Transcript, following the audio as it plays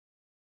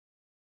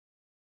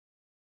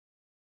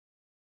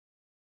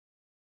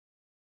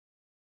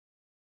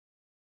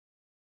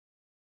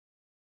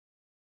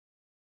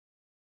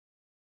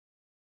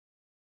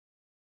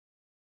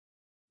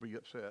Be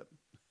upset.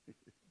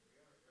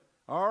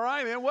 All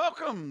right, and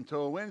welcome to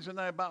a Wednesday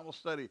night Bible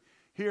study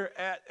here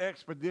at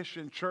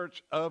Expedition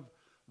Church of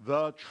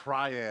the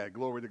Triad.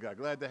 Glory to God.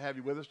 Glad to have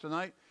you with us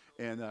tonight.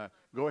 And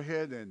go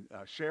ahead and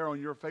share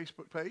on your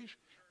Facebook page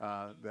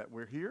that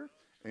we're here.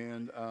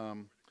 And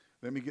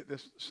let me get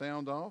this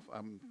sound off.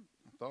 I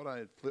thought I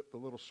had flipped the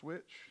little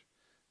switch,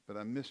 but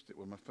I missed it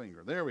with my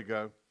finger. There we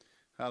go.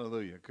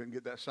 Hallelujah. Couldn't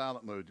get that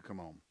silent mode to come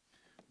on.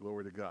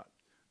 Glory to God.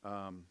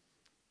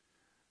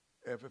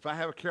 If I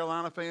have a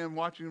Carolina fan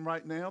watching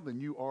right now, then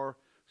you are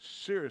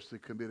seriously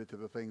committed to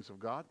the things of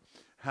God.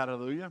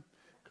 Hallelujah.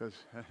 Because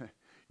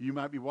you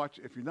might be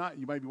watching, if you're not,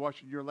 you might be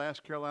watching your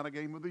last Carolina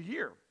game of the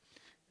year.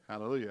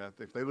 Hallelujah.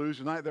 If they lose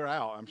tonight, they're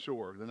out, I'm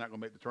sure. They're not going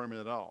to make the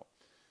tournament at all.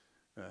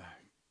 They're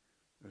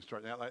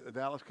starting out like the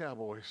Dallas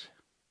Cowboys.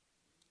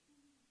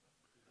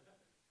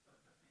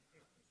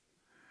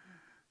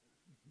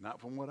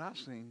 Not from what I've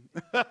seen.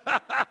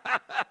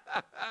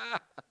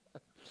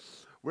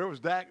 Where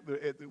was Dak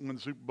when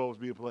the Super Bowl was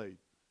being played?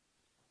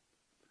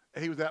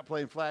 He was out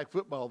playing flag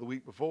football the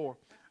week before.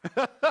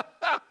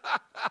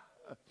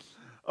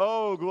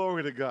 Oh,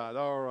 glory to God.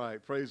 All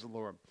right. Praise the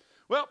Lord.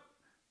 Well,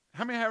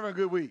 how many are having a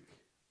good week?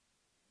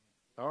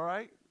 All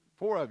right.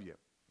 4 of you.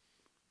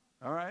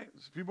 All right.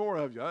 There's a few more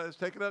of you. All right, let's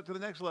take it up to the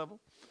next level.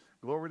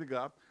 Glory to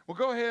God. Well,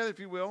 go ahead, if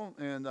you will,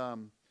 and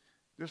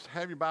just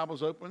have your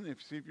Bibles open and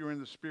see if you're in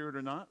the Spirit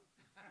or not.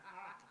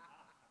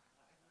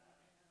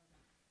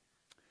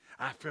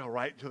 I fell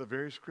right into the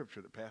very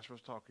scripture that Pastor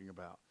was talking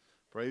about.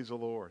 Praise the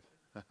Lord.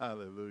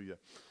 Hallelujah.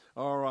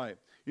 All right.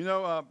 You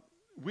know,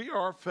 we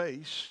are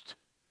faced.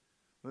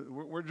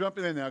 We're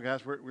jumping in now,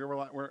 guys.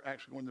 We're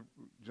actually going to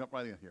jump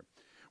right in here.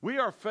 We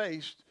are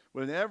faced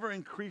with an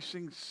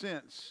ever-increasing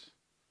sense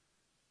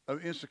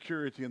of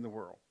insecurity in the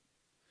world.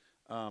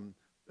 I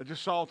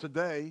just saw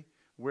today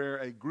where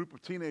a group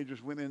of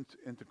teenagers went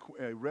into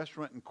a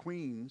restaurant in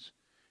Queens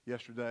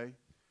yesterday.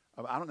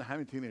 I don't know how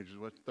many teenagers,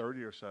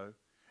 30 or so.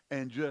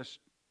 And just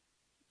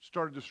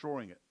started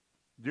destroying it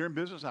during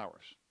business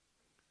hours.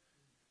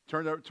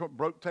 Turned over,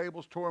 broke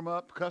tables, tore them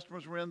up.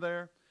 Customers were in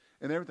there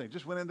and everything.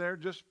 Just went in there,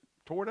 just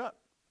tore it up,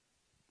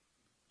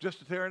 just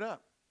to tear it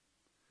up.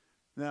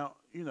 Now,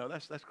 you know,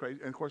 that's crazy.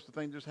 And of course, the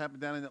thing just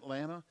happened down in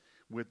Atlanta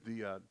with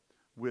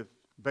with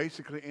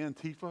basically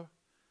Antifa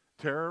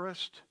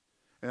terrorists.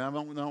 And I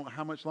don't know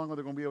how much longer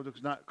they're going to be able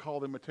to not call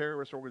them a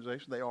terrorist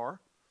organization. They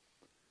are.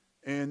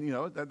 And, you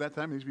know, at that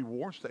time, it needs to be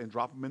warned and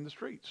drop them in the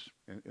streets.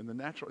 In the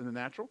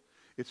natural,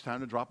 it's time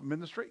to drop them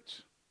in the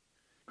streets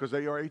because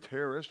they are a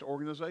terrorist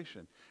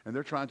organization, and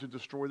they're trying to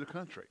destroy the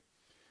country,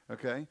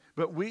 okay?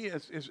 But we,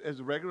 as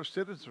a regular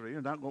citizenry,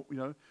 are not, you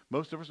know,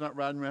 most of us are not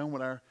riding around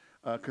with our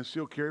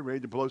concealed carry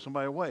ready to blow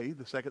somebody away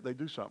the second they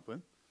do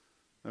something,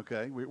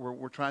 okay?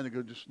 We're trying to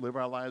go just live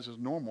our lives as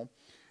normal.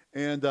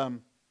 And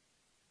when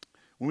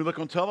we look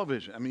on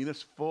television, I mean,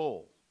 it's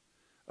full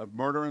of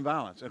murder and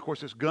violence. And, of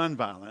course, it's gun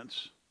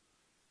violence.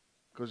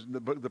 Because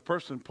the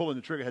person pulling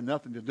the trigger had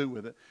nothing to do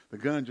with it. The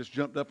gun just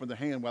jumped up in the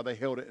hand while they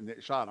held it and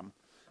it shot them.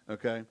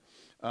 Okay?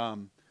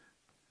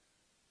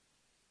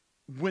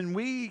 When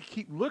we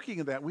keep looking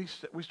at that, we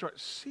start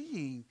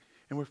seeing,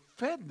 and we're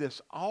fed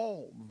this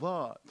all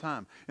the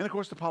time. And, of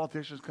course, the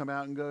politicians come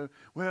out and go,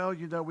 well,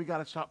 you know, we got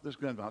to stop this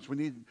gun violence. We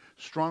need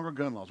stronger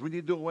gun laws. We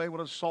need to do away with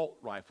assault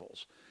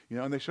rifles. You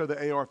know, and they show the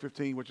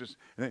AR-15, which is,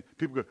 and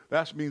people go,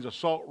 that means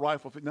assault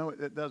rifle. No,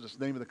 it does. It's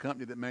the name of the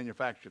company that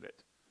manufactured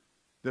it.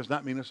 Does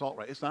not mean assault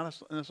rifle. It's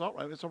not an assault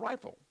rifle. It's a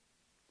rifle.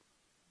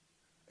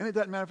 And it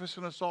doesn't matter if it's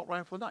an assault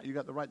rifle or not. You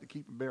got the right to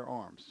keep and bear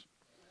arms.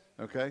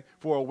 Okay?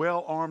 For a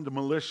well-armed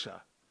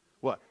militia.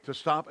 What? To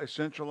stop a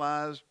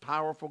centralized,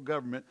 powerful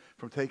government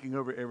from taking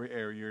over every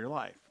area of your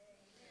life.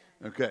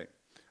 Okay.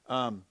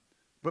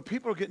 But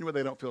people are getting where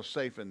they don't feel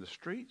safe in the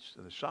streets,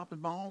 in the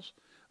shopping malls,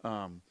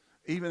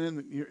 even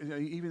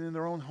in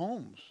their own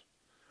homes.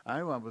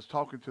 I was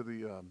talking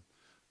to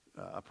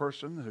a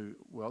person who,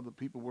 well, the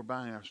people we're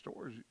buying our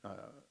stores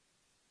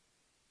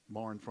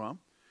barn from,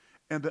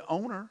 and the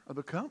owner of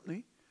the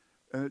company,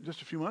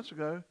 just a few months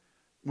ago,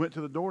 went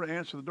to the door to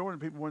answer the door, and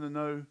people wanted to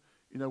know,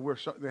 you know, where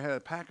they had a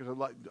package of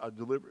like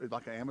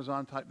an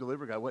Amazon type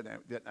delivery guy.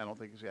 I don't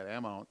think he had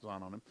Amazon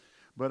on him,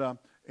 but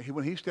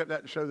when he stepped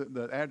out to show that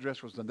the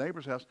address was the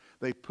neighbor's house,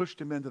 they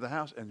pushed him into the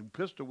house and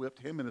pistol whipped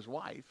him and his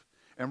wife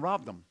and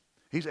robbed them.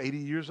 He's 80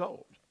 years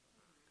old.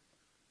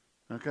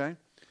 Okay,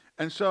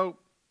 and so.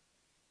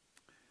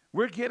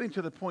 We're getting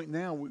to the point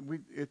now,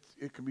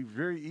 it can be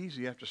very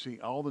easy after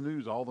seeing all the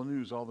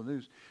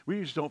news.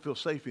 We just don't feel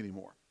safe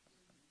anymore.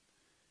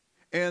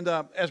 And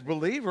as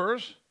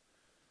believers,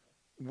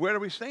 where do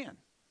we stand?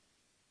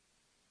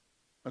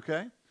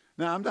 Okay?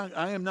 Now,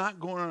 I am not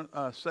going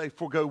to say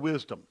forego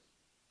wisdom.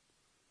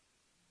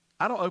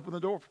 I don't open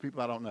the door for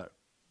people I don't know.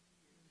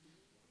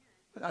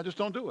 I just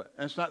don't do it.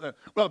 And it's not that,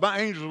 well, if my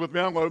angel's with me,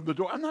 I'm going to open the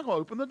door. I'm not going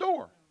to open the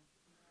door.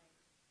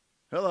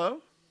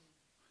 Hello?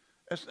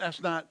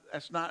 That's not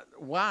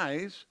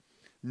wise,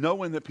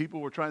 knowing that people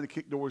were trying to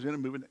kick doors in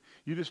and move in.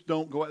 You just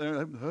don't go out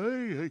there and,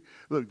 hey,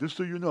 look, just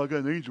so you know, I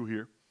got an angel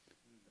here.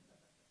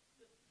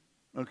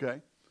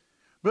 Okay?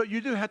 But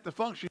you do have to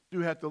function. You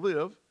do have to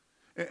live.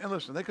 And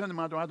listen, they come to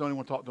my door. I don't even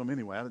want to talk to them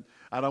anyway.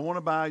 I don't want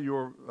to buy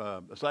your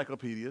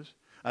encyclopedias.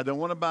 I don't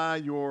want to buy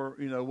your,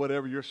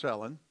 whatever you're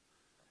selling.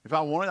 If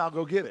I want it, I'll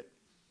go get it.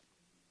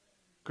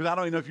 Because I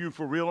don't even know if you're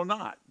for real or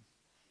not.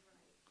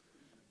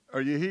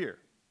 Are you here?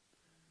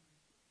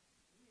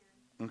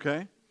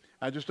 Okay?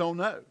 I just don't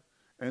know.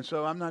 And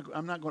so I'm not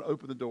going to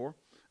open the door.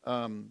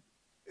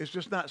 It's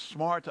just not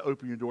smart to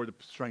open your door to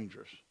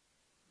strangers.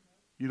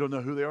 You don't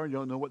know who they are. You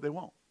don't know what they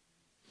want.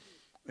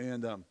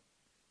 And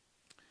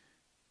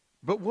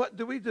but what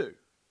do? We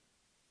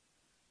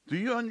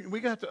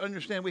got to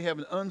understand we have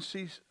an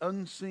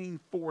unseen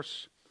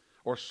force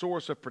or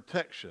source of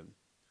protection,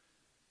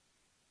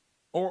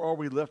 or are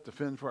we left to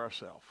fend for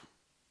ourselves?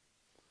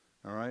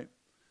 All right?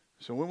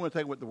 So we want to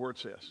take what the Word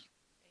says.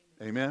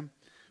 Amen?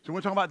 So we're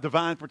talking about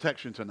divine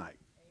protection tonight.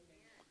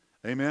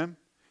 Amen?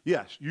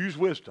 Yes, use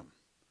wisdom.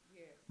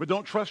 Yes. But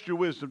don't trust your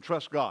wisdom,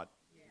 trust God.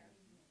 Yes.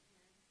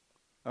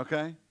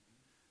 Okay?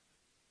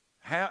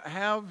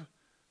 Have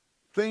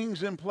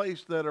things in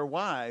place that are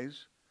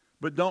wise,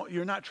 but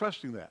you're not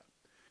trusting that.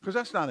 Because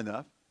that's not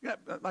enough. Yeah,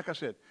 like I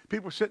said,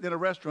 people were sitting in a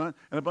restaurant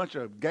and a bunch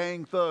of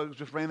gang thugs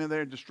just ran in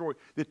there and did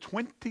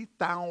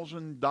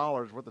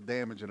 $20,000 worth of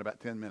damage in about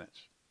 10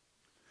 minutes.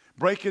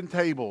 Breaking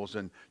tables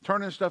and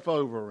turning stuff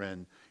over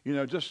and,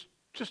 just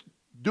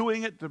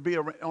doing it to be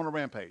on a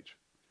rampage.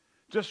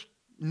 Just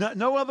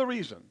no other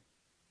reason.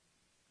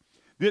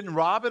 Didn't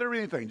rob it or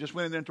anything. Just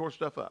went in there and tore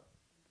stuff up.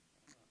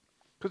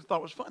 Because they thought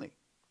it was funny.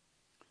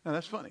 Now,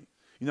 that's funny.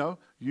 You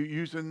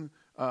using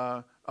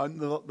the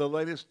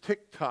latest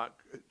TikTok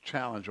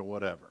challenge or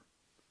whatever.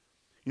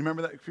 You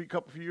remember that a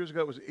couple of years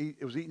ago?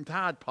 It was eating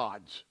Tide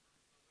Pods.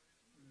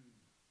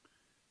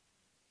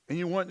 And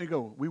you want to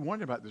go, we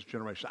wonder about this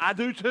generation. I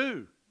do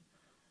too.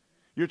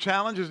 Your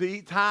challenge is to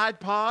eat Tide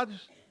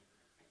Pods.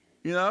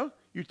 You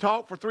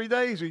talk for 3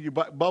 days and your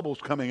bubbles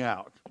coming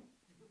out.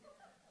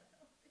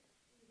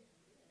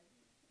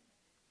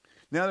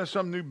 Now there's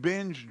some new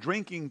binge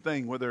drinking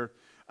thing where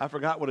I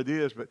forgot what it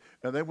is, but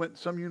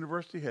some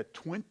university had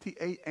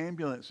 28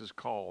 ambulances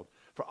called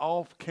for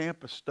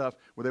off-campus stuff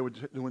where they were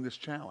doing this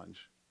challenge.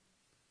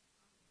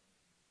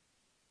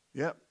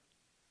 Yep.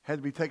 Had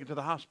to be taken to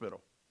the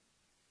hospital.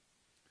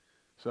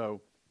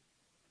 So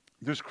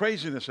there's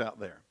craziness out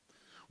there.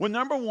 Well,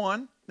 number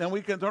one, now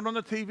we can turn on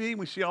the TV and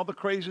we see all the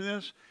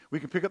craziness. We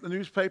can pick up the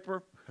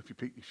newspaper,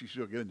 if you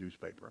still get a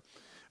newspaper.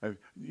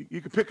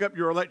 You can pick up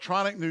your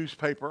electronic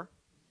newspaper.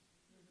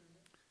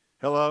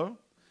 Hello?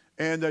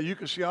 And you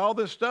can see all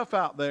this stuff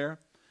out there.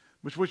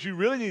 Which what you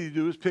really need to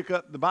do is pick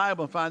up the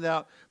Bible and find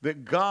out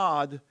that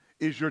God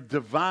is your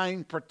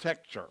divine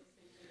protector.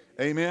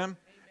 Amen?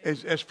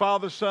 As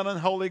Father, Son, and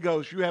Holy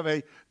Ghost, you have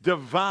a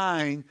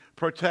divine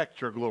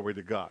protector. Glory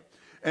to God.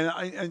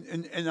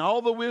 And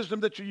all the wisdom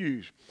that you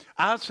use.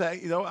 I'd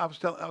say, I was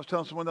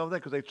telling someone the other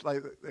day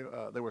because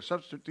they were a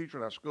substitute teacher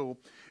at our school,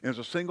 and there's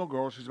a single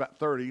girl. She's about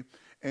 30,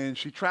 and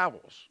she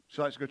travels. She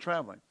likes to go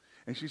traveling.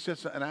 And she said,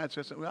 and I had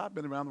said, well, I've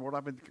been around the world.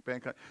 I've been to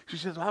Bangkok. She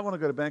says, I want to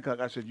go to Bangkok.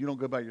 I said, you don't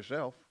go by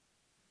yourself.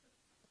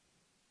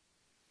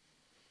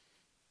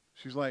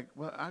 She's like,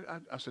 well,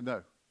 I said,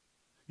 no.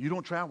 You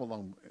don't travel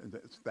alone in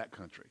that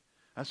country.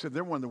 I said,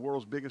 they're one of the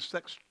world's biggest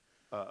sex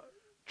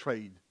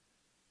trade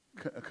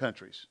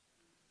countries.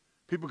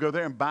 People go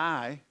there and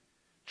buy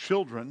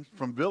children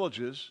from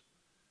villages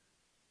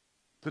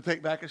to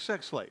take back as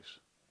sex slaves.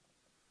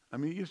 I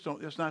mean,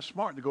 it's not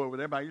smart to go over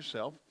there by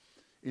yourself,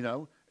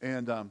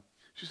 and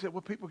she said,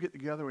 well, people get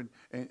together and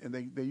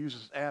they use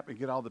this app and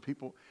get all the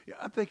people. Yeah,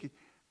 I'm thinking,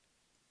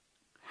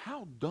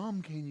 how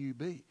dumb can you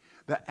be?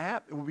 The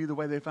app will be the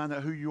way they find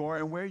out who you are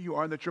and where you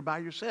are and that you're by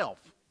yourself.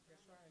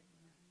 That's right.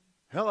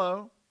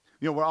 Hello.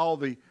 Where all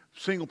the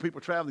single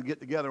people traveling get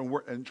together and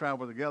work and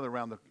travel together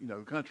around the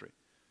country.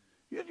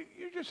 You're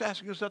just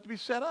asking yourself to be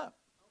set up.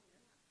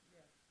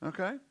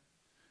 Okay?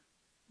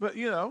 But,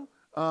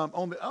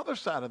 on the other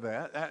side of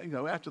that,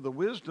 after the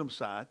wisdom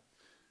side,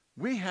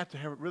 we have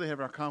to really have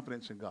our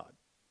confidence in God.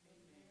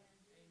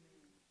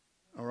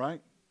 All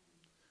right?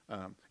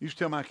 I used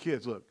to tell my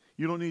kids, look,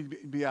 you don't need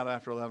to be out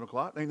after 11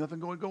 o'clock. There ain't nothing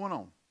going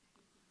on.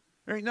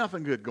 There ain't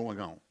nothing good going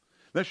on.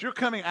 Unless you're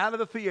coming out of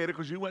the theater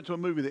because you went to a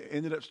movie that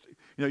ended up,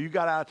 you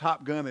got out of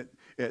Top Gun at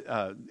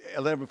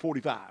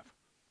 11:45,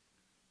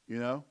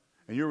 and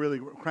you're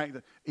really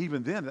cranked.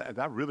 Even then,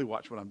 I really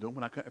watch what I'm doing.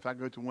 If I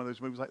go to one of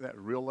those movies like that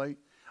real late,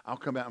 I'll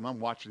come out and I'm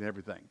watching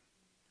everything.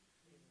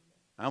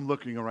 I'm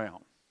looking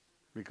around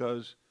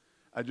because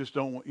I just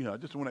don't want, I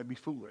just don't want to be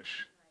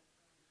foolish.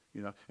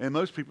 And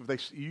most people,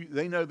 if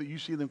they know that you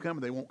see them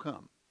coming, they won't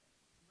come.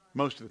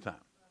 Most of the time.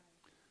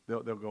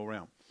 They'll go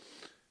around.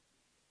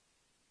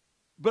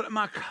 But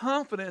my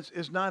confidence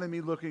is not in me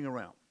looking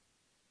around.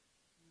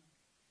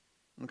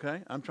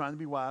 Okay? I'm trying to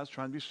be wise,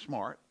 trying to be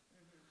smart,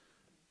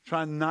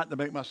 trying not to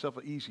make myself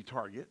an easy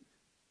target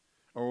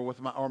or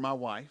my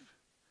wife.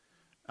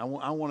 I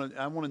want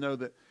to know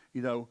that,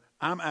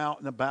 I'm out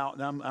and about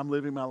and I'm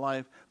living my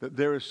life, that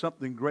there is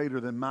something greater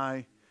than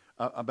my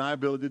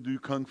ability to do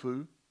kung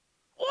fu.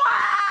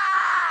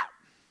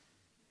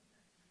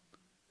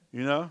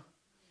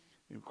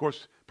 Of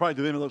course, probably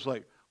to them it looks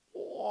like,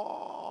 whoa.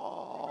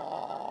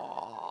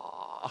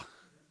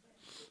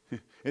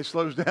 It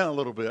slows down a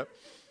little bit.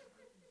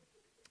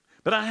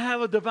 But I have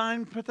a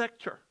divine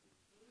protector.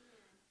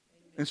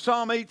 In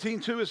Psalm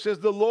 18:2 it says,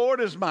 the Lord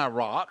is my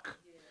rock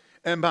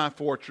and my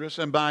fortress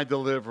and my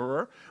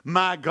deliverer,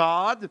 my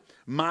God,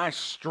 my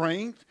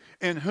strength,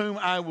 in whom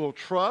I will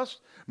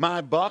trust,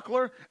 my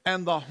buckler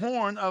and the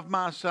horn of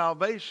my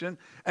salvation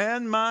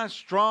and my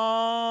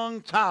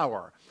strong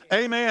tower.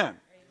 Amen.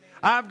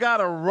 I've got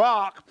a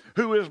rock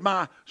who is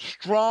my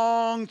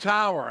strong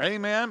tower.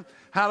 Amen.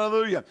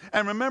 Hallelujah.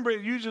 And remember,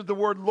 it uses the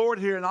word Lord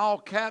here in all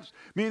caps,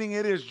 meaning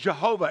it is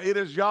Jehovah. It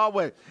is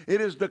Yahweh.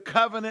 It is the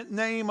covenant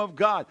name of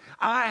God.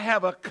 I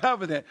have a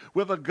covenant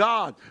with a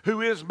God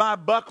who is my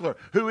buckler,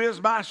 who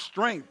is my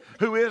strength,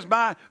 who is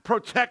my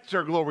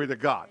protector. Glory to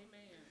God.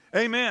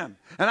 Amen.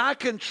 And I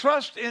can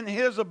trust in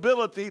his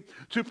ability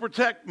to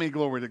protect me.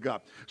 Glory to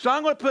God. So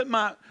I'm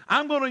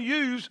going to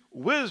use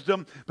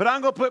wisdom, but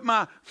I'm going to put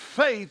my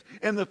faith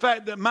in the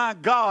fact that my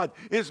God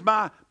is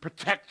my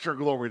protector.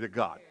 Glory to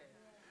God.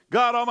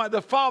 God Almighty,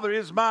 the Father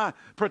is my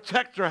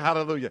protector.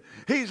 Hallelujah.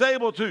 He's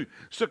able to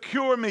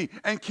secure me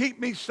and keep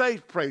me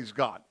safe. Praise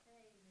God.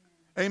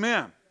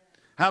 Amen.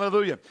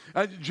 Hallelujah.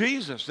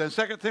 Jesus, in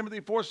 2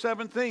 Timothy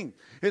 4:17,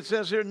 it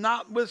says here,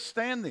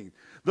 notwithstanding,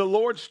 the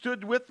Lord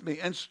stood with me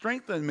and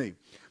strengthened me,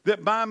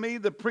 that by me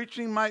the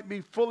preaching might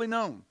be fully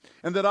known,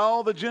 and that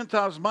all the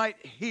Gentiles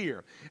might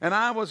hear. And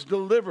I was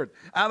delivered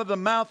out of the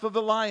mouth of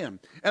the lion,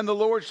 and the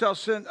Lord shall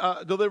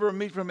deliver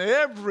me from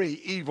every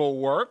evil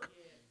work.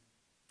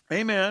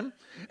 Amen.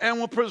 And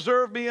will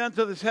preserve me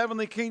unto this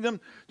heavenly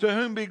kingdom, to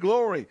whom be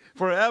glory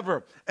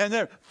forever and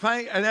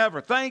ever.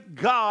 Thank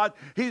God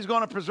he's going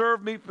to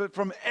preserve me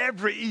from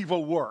every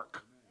evil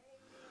work.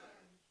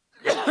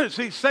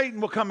 See,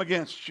 Satan will come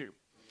against you.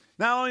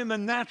 Not only in the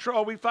natural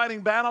are we fighting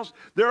battles,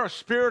 there are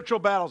spiritual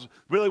battles.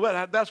 Really,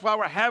 that's why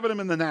we're having them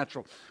in the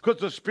natural. Because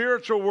the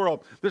spiritual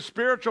world, the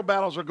spiritual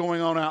battles are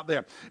going on out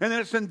there. And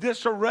it's in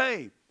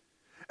disarray.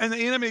 And the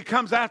enemy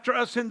comes after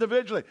us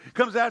individually,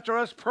 comes after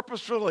us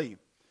purposefully.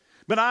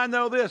 But I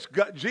know this,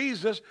 God,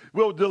 Jesus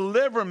will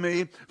deliver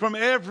me from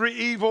every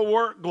evil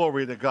work,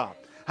 glory to God.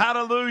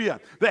 Hallelujah.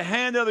 The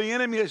hand of the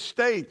enemy is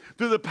stayed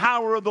through the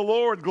power of the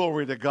Lord,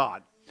 glory to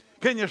God.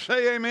 Can you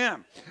say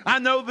amen? I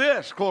know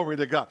this, glory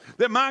to God,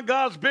 that my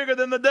God's bigger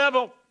than the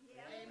devil.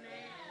 Amen.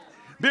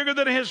 Bigger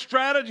than his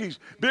strategies,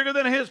 bigger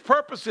than his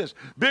purposes,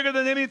 bigger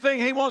than anything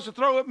he wants to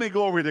throw at me,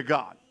 glory to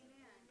God.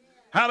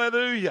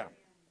 Hallelujah.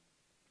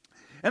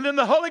 And then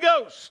the Holy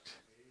Ghost.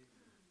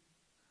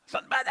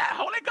 Something about that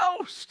Holy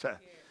Ghost.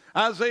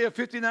 Isaiah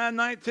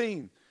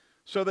 59:19.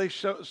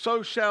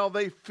 So shall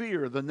they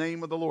fear the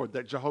name of the Lord.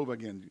 That Jehovah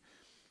again.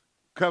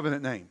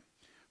 Covenant name.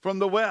 From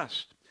the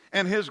west.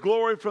 And his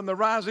glory from the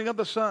rising of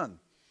the sun.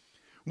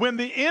 When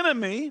the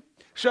enemy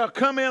shall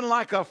come in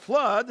like a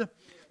flood,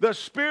 the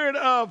Spirit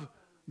of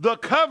the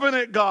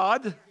covenant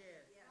God,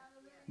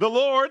 the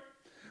Lord,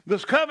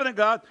 this covenant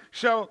God,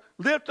 shall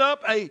lift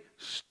up a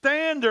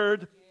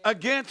standard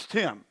against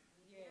him.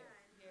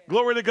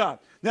 Glory to God.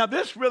 Now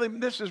this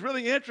is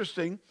really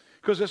interesting,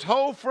 because this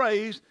whole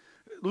phrase,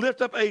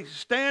 lift up a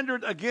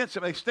standard against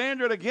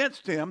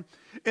him,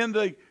 in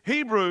the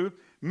Hebrew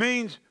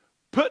means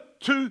put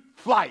to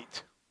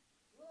flight.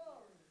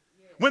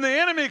 When the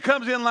enemy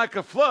comes in like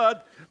a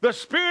flood, the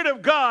Spirit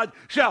of God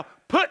shall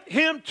put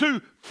him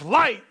to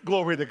flight.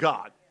 Glory to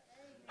God.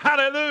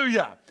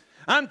 Hallelujah.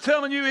 I'm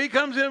telling you, he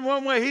comes in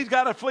one way, he's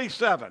got to flee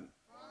seven.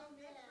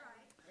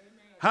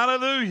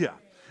 Hallelujah.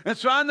 And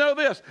so I know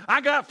this.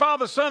 I got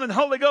Father, Son, and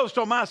Holy Ghost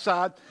on my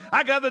side.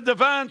 I got the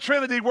divine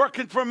Trinity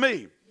working for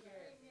me.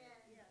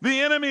 The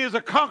enemy is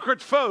a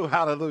conquered foe.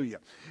 Hallelujah.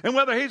 And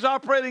whether he's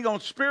operating on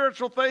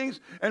spiritual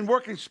things and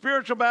working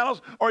spiritual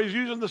battles, or he's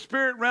using the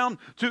spirit realm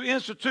to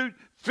institute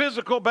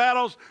physical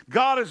battles,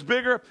 God is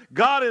bigger.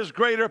 God is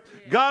greater.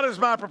 God is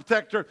my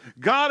protector.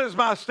 God is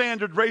my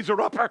standard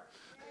raiser-upper.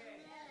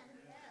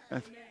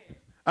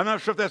 I'm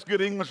not sure if that's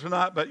good English or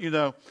not, but you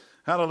know,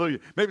 hallelujah.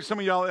 Maybe some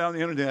of y'all on the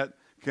internet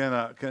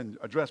can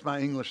address my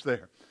English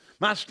there.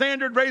 My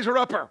standard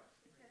raiser-upper.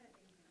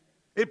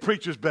 It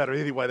preaches better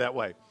anyway that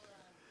way.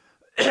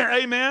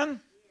 Amen.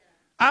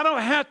 I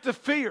don't have to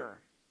fear.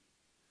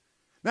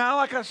 Now,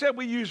 like I said,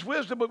 we use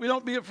wisdom, but we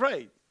don't be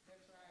afraid.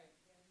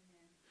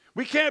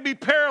 We can't be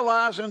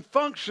paralyzed and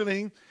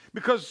functioning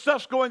because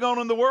stuff's going on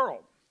in the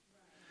world.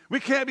 We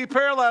can't be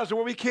paralyzed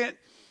where we can't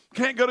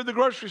go to the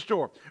grocery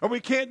store, or we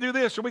can't do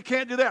this, or we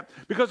can't do that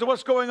because of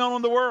what's going on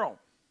in the world.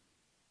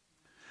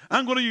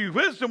 I'm going to use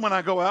wisdom when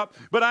I go out,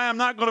 but I am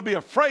not going to be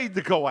afraid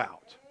to go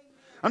out.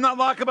 I'm not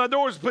locking my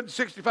doors and putting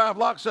 65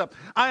 locks up.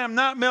 I am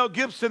not Mel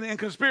Gibson in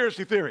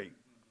conspiracy theory.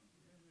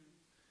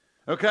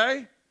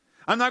 Okay?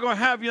 I'm not going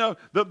to have,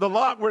 the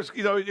lock where,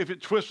 if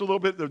it twists a little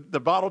bit, the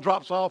bottle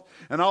drops off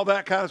and all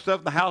that kind of stuff,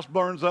 and the house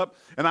burns up,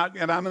 and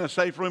I'm in a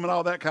safe room and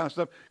all that kind of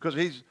stuff because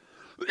he's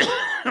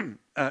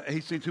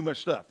seen too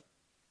much stuff.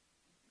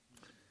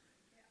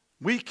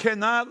 We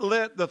cannot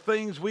let the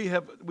things we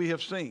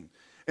have seen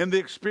and the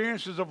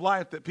experiences of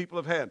life that people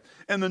have had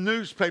and the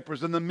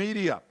newspapers and the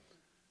media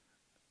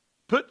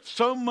put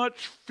so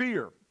much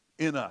fear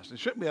in us. It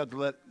shouldn't be able to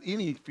let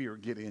any fear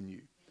get in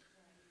you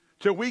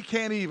till we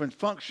can't even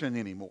function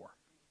anymore.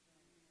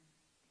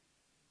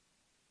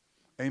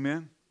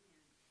 Amen?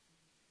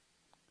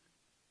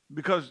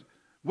 Because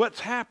what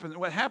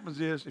happens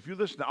is, if you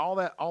listen to all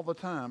that all the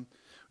time,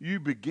 you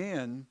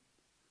begin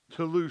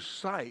to lose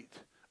sight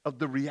of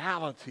the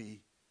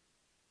reality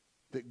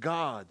that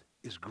God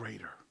is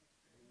greater.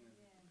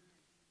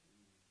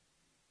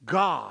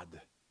 God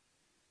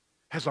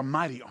has a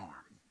mighty arm.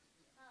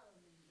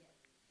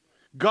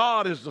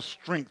 God is the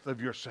strength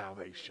of your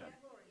salvation.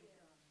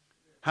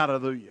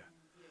 Hallelujah.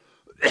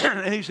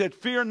 And he said,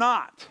 fear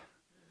not,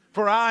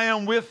 for I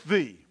am with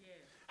thee.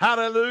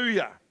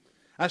 Hallelujah.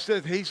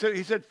 He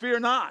said, fear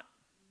not.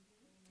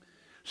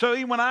 So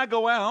even when I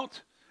go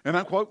out, and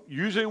I quote,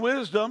 using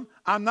wisdom,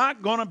 I'm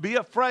not going to be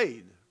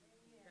afraid.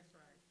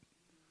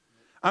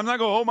 I'm not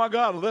going, oh my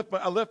God,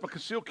 I left my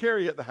concealed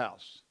carry at the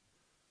house.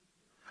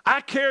 I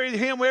carried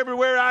him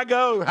everywhere I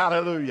go.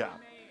 Hallelujah.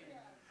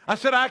 I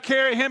said, I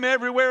carry him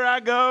everywhere I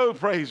go.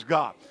 Praise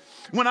God.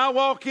 When I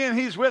walk in,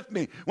 he's with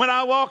me. When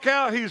I walk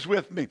out, he's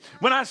with me.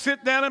 When I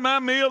sit down at my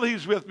meal,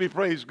 he's with me.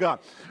 Praise God.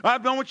 I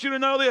want you to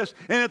know this.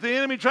 And if the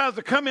enemy tries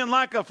to come in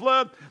like a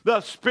flood,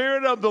 the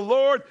Spirit of the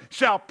Lord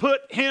shall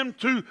put him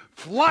to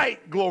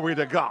flight. Glory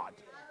to God.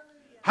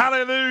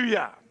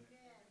 Hallelujah.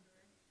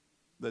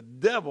 The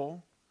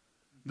devil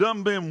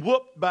done been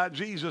whooped by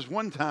Jesus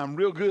one time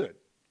real good.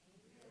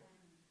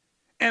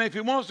 And if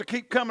he wants to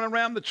keep coming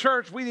around the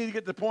church, we need to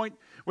get to the point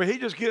where he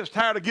just gets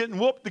tired of getting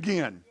whooped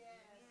again.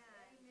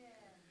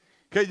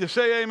 Can you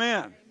say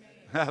amen? Amen?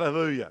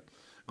 Hallelujah.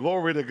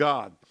 Glory to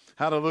God.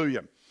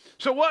 Hallelujah.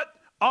 So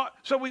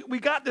we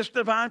got this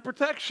divine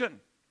protection.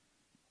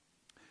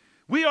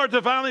 We are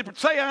divinely,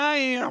 say I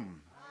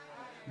am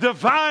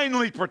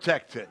divinely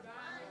protected.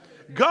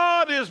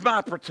 God is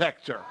my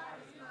protector.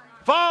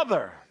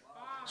 Father,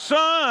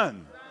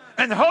 Son,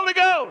 and Holy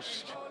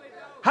Ghost.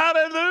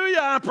 Hallelujah.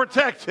 I'm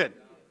protected.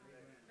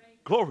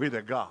 Glory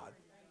to God.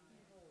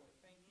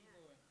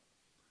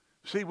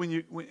 See,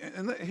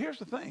 and here's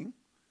the thing.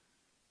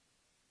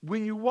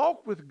 When you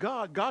walk with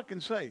God, God can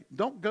say,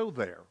 don't go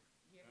there.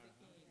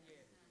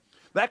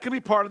 That can be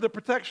part of the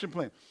protection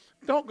plan.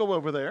 Don't go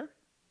over there.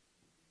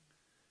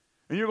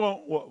 And you're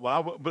going,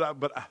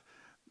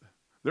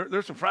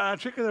 there's some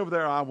fried chicken over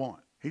there I want.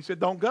 He said,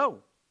 don't go.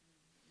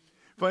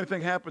 Funny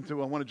thing happened to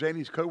one of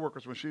Janie's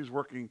co-workers when she was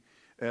working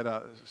at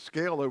a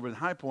scale over in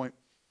High Point.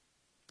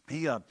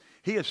 He had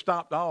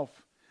stopped off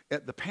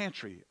at the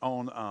pantry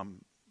on,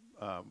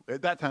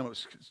 at that time it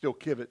was still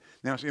Kivett,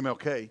 now it's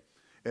MLK,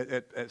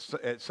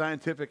 at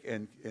Scientific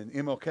and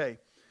MLK,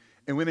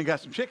 and went and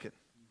got some chicken.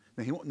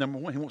 Now, number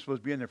one, he wasn't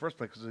supposed to be in there first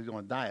place because he was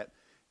on a diet.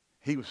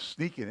 He was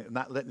sneaking it and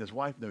not letting his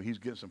wife know he was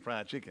getting some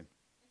fried chicken.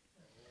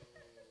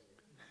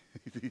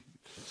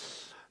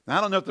 Now,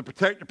 I don't know if the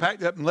protector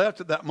packed up and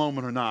left at that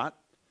moment or not.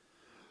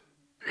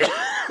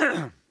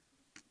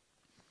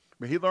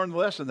 But he learned the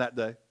lesson that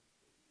day.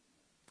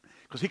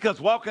 Because he comes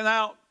walking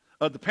out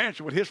of the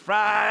pantry with his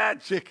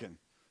fried chicken.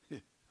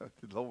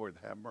 Lord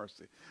have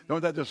mercy.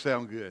 Don't that just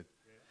sound good?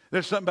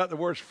 There's something about the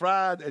words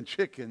fried and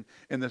chicken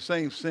in the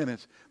same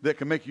sentence that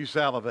can make you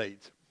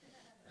salivate.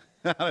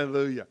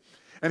 Hallelujah.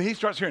 And he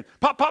starts hearing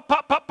pop, pop,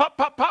 pop, pop, pop,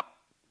 pop, pop.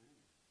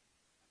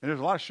 And there's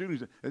a lot of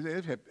shootings.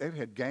 They've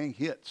had gang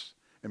hits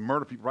and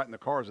murder people right in the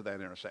cars at that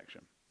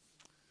intersection.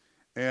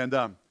 And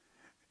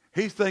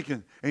he's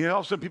thinking, and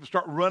all of a sudden people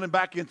start running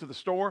back into the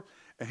store,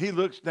 and he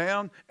looks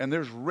down, and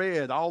there's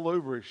red all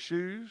over his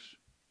shoes.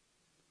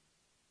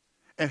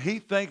 And he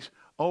thinks,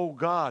 oh,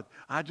 God,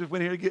 I just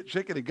went here to get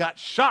chicken and got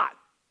shot.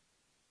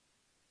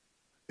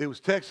 It was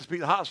Texas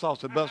Pete hot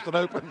sauce that busted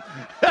open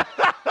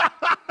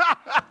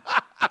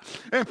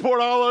and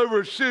poured all over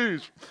his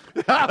shoes.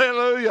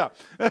 Hallelujah.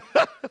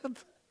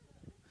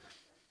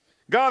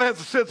 God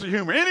has a sense of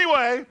humor.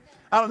 Anyway,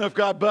 I don't know if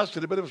God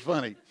busted it, but it was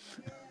funny.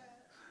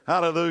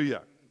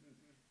 Hallelujah.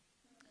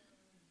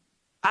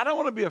 I don't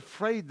want to be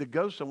afraid to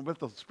go somewhere, but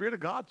the Spirit of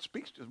God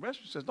speaks to us. The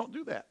message says, don't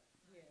do that.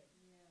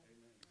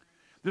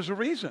 There's a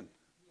reason.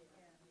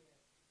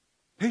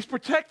 He's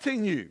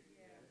protecting you.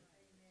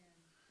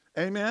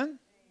 Amen?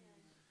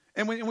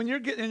 And when you're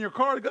getting in your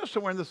car to go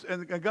somewhere,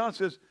 and God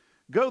says,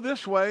 go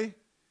this way,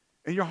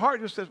 and your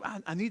heart just says,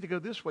 I need to go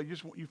this way.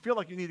 You feel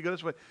like you need to go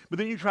this way, but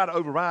then you try to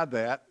override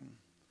that.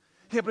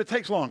 Yeah, but it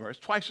takes longer. It's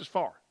twice as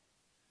far.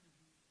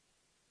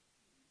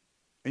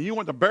 And you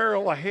want to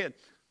barrel ahead.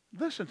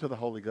 Listen to the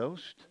Holy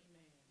Ghost.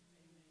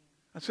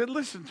 I said,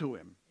 listen to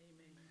him.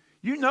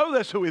 You know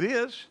that's who it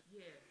is.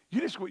 You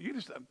just,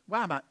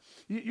 why am I?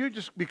 You're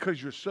just,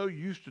 because you're so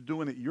used to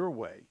doing it your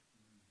way.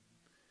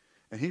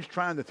 And he's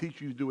trying to teach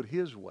you to do it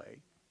his way.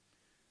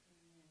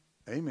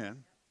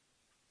 Amen.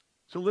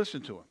 So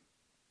listen to him.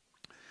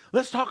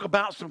 Let's talk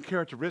about some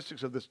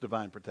characteristics of this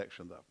divine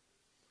protection, though.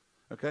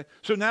 Okay?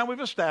 So now we've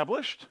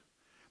established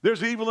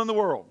there's evil in the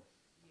world.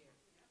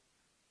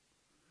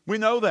 We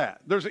know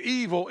that. There's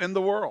evil in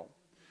the world.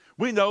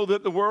 We know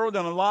that the world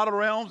in a lot of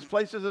realms,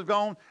 places has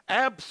gone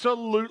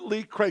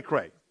absolutely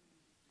cray-cray.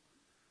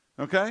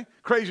 Okay?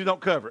 Crazy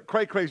don't cover it.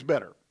 Cray-cray's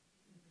better.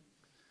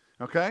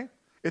 Okay?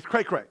 It's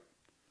cray-cray.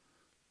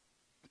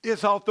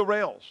 It's off the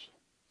rails.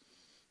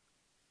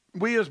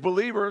 We as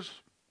believers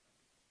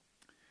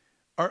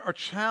are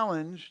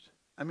challenged.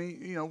 I mean,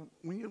 you know,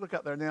 when you look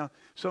out there now,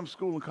 some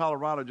school in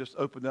Colorado just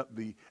opened up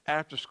the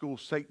after-school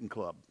Satan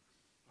Club.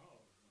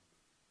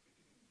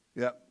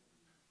 Yeah.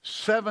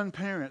 7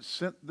 parents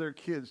sent their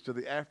kids to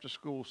the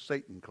after-school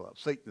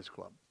Satanist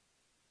Club.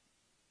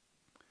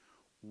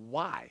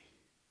 Why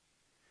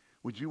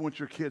would you want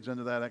your kids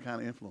under that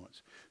kind of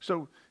influence?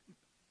 So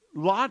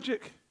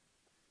logic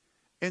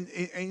and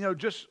you know,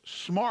 just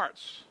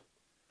smarts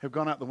have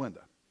gone out the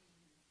window.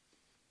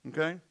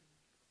 Okay?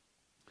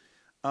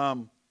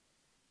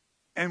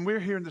 And we're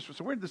here in this,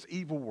 so we're in this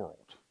evil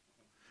world.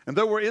 And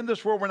though we're in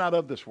this world, we're not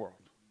of this world.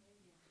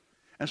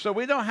 And so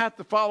we don't have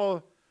to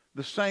follow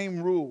the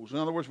same rules. In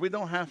other words, we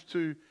don't have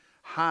to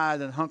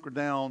hide and hunker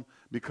down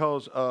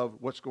because of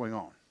what's going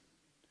on.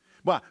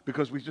 Why?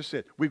 Because we just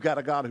said, we've got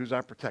a God who's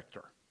our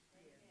protector.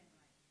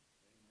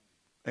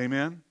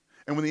 Amen?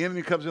 And when the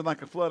enemy comes in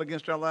like a flood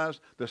against our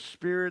lives, the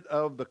Spirit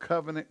of the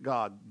covenant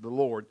God, the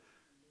Lord,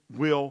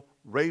 will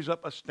raise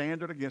up a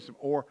standard against him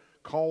or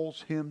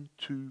cause him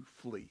to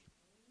flee.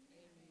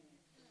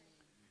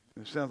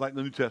 It sounds like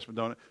the New Testament,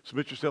 don't it?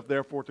 Submit yourself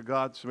therefore to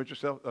God. Submit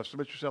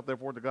yourself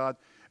therefore to God,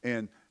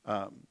 and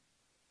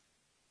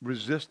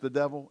resist the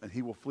devil, and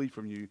he will flee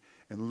from you.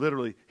 And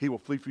literally, he will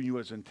flee from you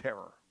as in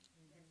terror.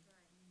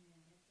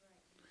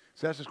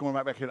 So that's just going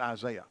right back here to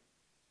Isaiah.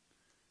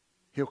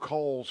 He'll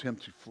cause him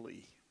to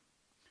flee.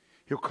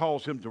 He'll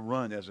cause him to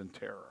run as in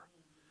terror.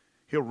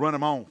 He'll run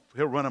him off.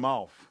 He'll run him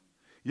off.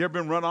 You ever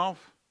been run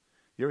off?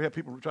 You ever have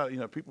people try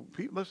to, people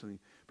listen,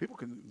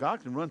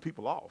 God can run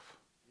people off.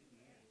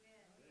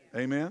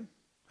 Amen.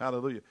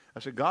 Hallelujah. I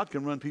said, God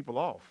can run people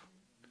off.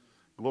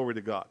 Glory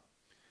to God.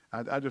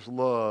 I just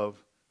love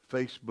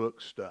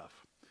Facebook stuff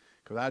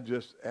because I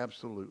just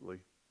absolutely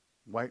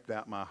wiped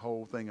out my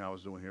whole thing I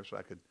was doing here so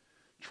I could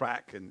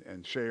track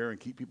and share and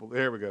keep people.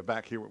 There we go.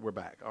 Back here. We're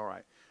back. All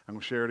right. I'm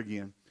going to share it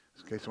again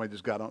in case somebody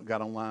just got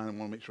online and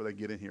want to make sure they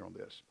get in here on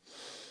this.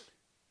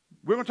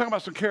 We're going to talk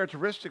about some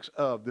characteristics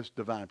of this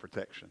divine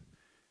protection.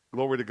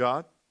 Glory to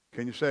God.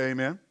 Can you say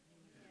amen?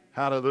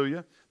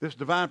 Hallelujah. This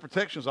divine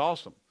protection is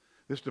awesome.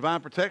 This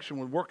divine protection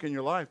will work in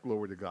your life.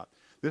 Glory to God.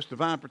 This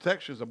divine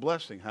protection is a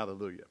blessing.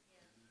 Hallelujah.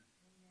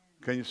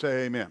 Can you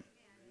say amen?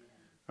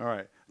 All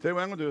right. Tell you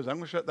what I'm going to do is I'm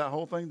going to shut that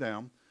whole thing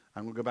down.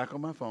 I'm going to go back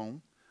on my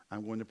phone.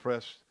 I'm going to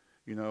press,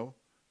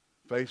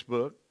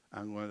 Facebook.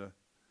 I'm going to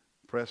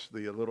press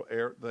the little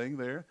air thing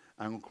there.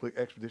 I'm going to click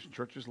Expedition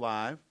Churches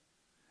Live.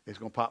 It's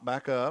going to pop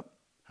back up.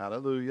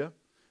 Hallelujah.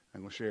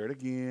 I'm going to share it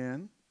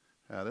again.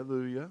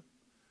 Hallelujah.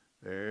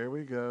 There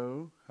we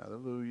go.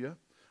 Hallelujah.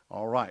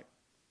 All right.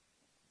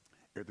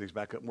 Everything's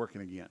back up and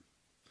working again.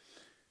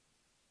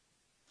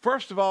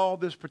 First of all,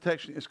 this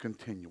protection is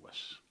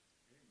continuous.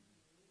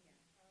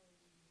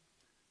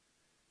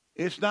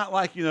 It's not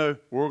like, we're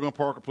going to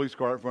park a police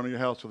car in front of your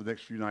house for the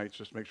next few nights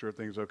just to make sure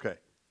everything's okay.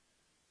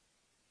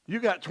 You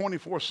got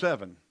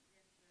 24/7.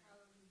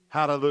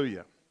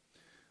 Hallelujah.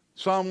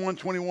 Psalm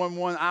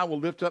 121:1, I will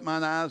lift up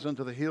mine eyes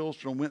unto the hills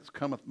from whence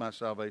cometh my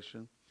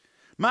salvation.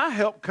 My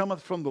help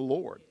cometh from the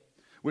Lord,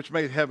 which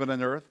made heaven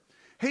and earth.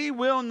 He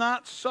will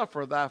not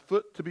suffer thy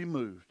foot to be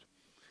moved.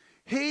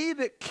 He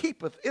that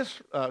keepeth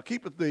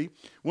thee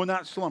will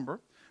not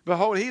slumber.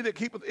 Behold, he that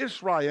keepeth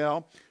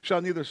Israel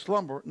shall neither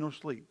slumber nor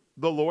sleep.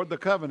 The Lord, the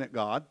covenant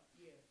God,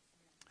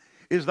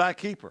 is thy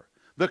keeper.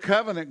 The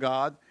covenant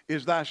God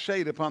is thy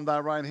shade upon thy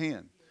right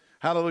hand.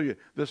 Hallelujah.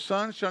 The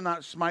sun shall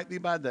not smite thee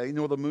by day,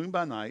 nor the moon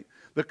by night.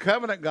 The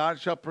covenant God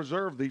shall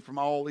preserve thee from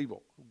all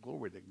evil.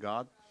 Glory to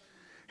God.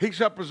 He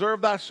shall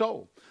preserve thy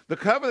soul. The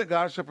covenant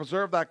God shall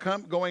preserve thy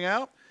going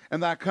out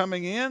and thy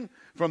coming in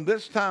from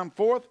this time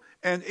forth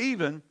and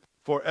even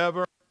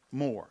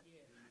forevermore.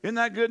 Isn't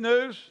that good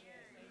news?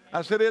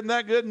 I said, isn't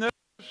that good news?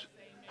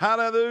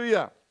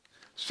 Hallelujah.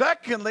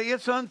 Secondly,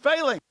 it's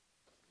unfailing.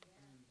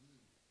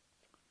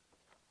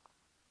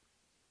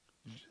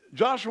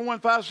 Joshua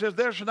 1:5 says,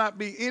 there shall not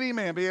be any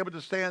man be able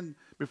to stand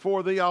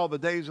before thee all the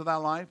days of thy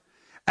life.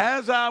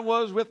 As I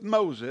was with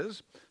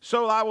Moses,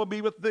 so I will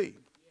be with thee.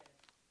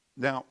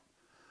 Now,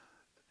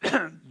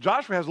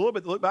 Joshua has a little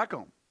bit to look back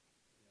on.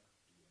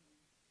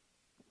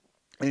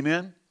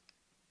 Amen.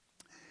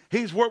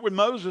 He's worked with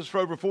Moses for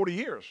over 40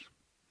 years.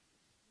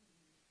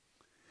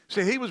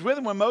 See, he was with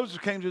him when Moses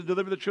came to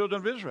deliver the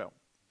children of Israel.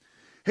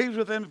 He was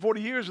with them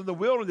 40 years in the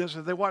wilderness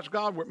as they watched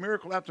God work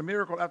miracle after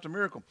miracle after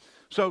miracle.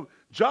 So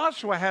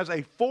Joshua has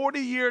a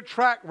 40-year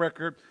track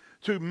record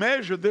to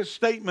measure this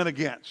statement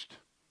against.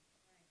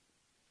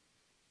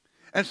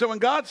 And so when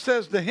God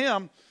says to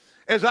him,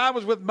 as I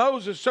was with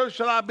Moses, so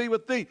shall I be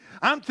with thee.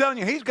 I'm telling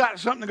you, he's got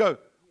something to go,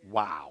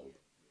 wow.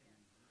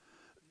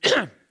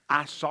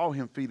 I saw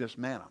him feed us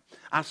manna.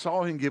 I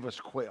saw him give us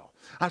quail.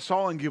 I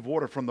saw him give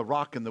water from the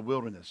rock in the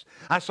wilderness.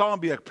 I saw him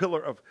be a pillar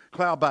of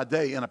cloud by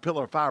day and a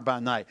pillar of fire by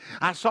night.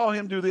 I saw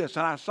him do this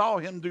and I saw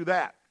him do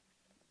that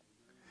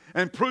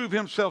and prove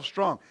himself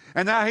strong.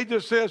 And now he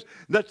just says,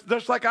 that's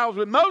just like I was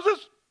with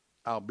Moses,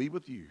 I'll be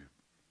with you.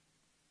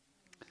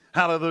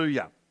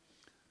 Hallelujah.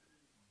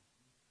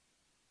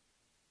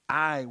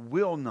 I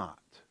will not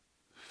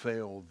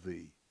fail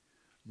thee,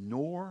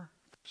 nor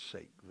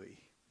forsake thee.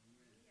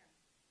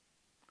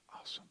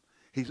 Awesome.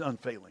 He's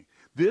unfailing.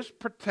 This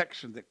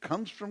protection that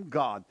comes from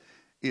God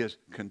is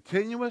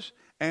continuous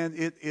and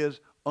it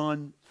is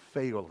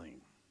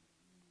unfailing.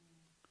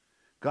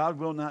 God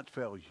will not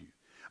fail you.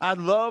 I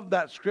love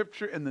that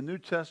scripture in the New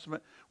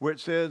Testament where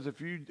it says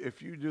if you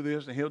do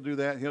this and he'll do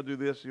that, and he'll do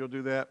this, he'll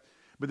do that.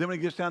 But then when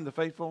it gets down to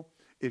faithful,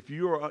 if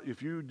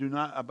you do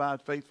not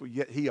abide faithful,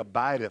 yet he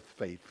abideth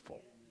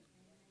faithful.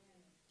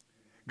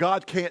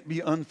 God can't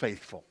be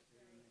unfaithful.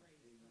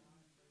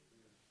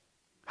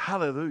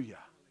 Hallelujah.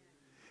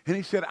 And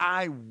he said,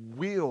 I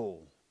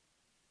will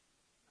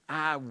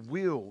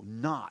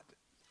not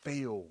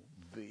fail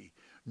thee,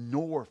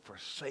 nor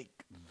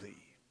forsake thee.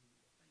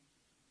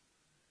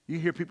 You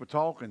hear people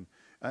talk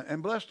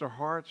and bless their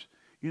hearts.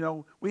 You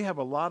know, we have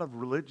a lot of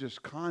religious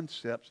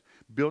concepts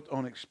built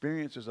on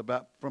experiences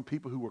from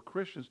people who were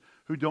Christians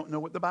who don't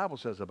know what the Bible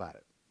says about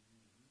it.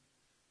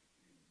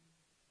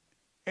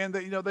 And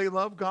they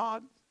love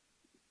God.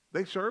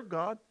 They serve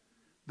God.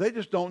 They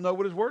just don't know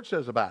what his word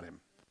says about him.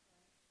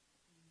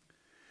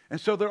 And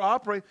so they're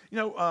operating.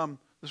 The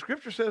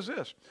scripture says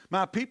this: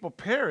 my people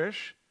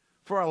perish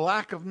for a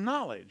lack of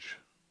knowledge.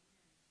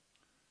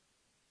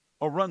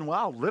 Or run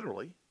wild,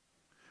 literally,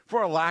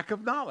 for a lack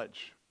of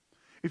knowledge.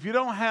 If you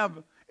don't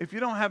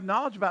have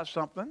knowledge about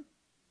something,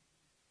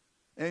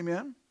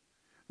 amen.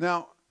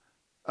 Now,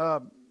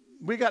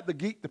 we got the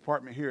geek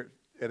department here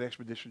at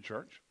Expedition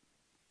Church.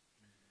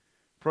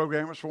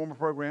 Programmers,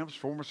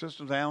 former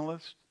systems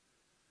analysts,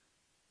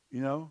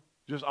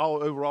 just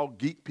all overall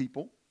geek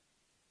people.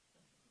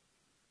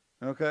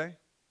 Okay?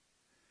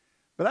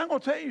 But I'm going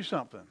to tell you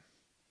something.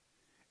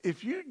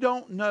 If you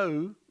don't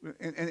know,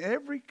 in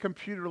every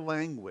computer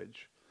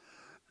language,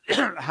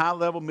 high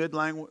level, mid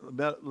level,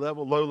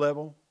 low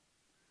level.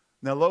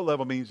 Now, low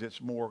level means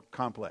it's more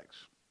complex.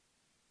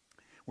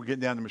 We're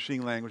getting down to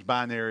machine language,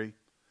 binary.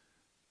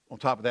 On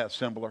top of that,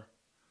 assembler.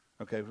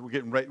 Okay, we're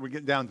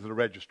getting down to the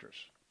registers.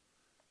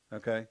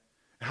 Okay,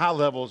 high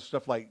level is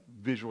stuff like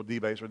Visual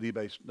DBase or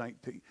DBase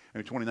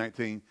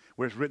 2019,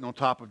 where it's written on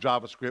top of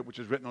JavaScript, which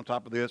is written on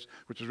top of this,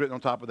 which is written on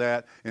top of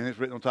that, and it's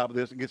written on top of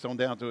this. It gets on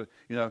down to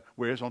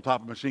where it's on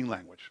top of machine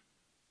language.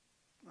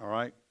 All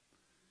right.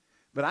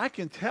 But I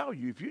can tell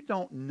you, if you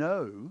don't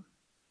know,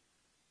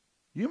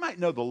 you might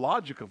know the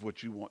logic of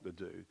what you want to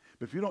do,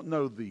 but if you don't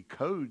know the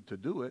code to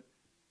do it,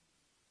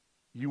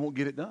 you won't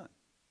get it done.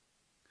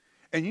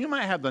 And you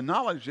might have the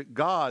knowledge that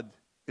God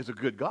is a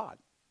good God,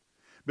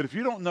 but if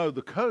you don't know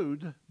the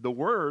code, the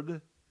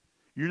word,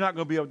 you're not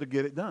going to be able to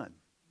get it done.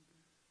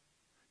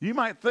 You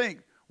might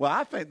think, well,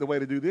 I think the way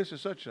to do this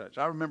is such.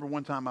 I remember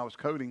one time I was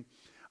coding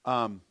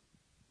I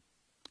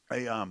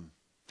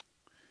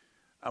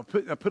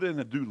put it in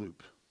a do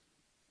loop.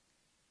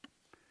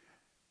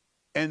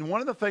 And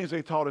one of the things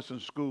they taught us in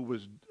school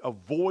was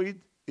avoid,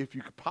 if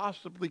you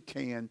possibly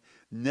can,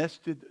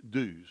 nested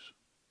do's.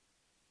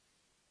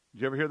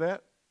 Did you ever hear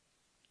that?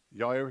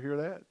 Y'all ever hear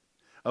that?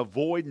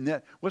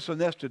 What's a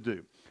nested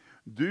do?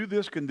 Do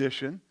this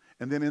condition,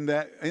 and then in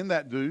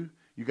that do,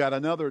 you got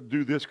another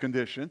do this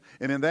condition,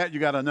 and in that you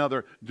got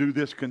another do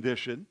this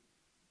condition.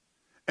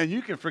 And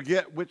you can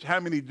forget how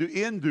many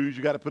end do's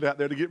you got to put out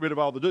there to get rid of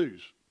all the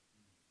do's.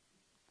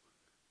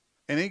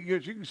 And you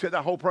can set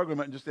that whole program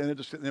up and it'll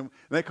just sit there. And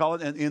they call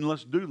it an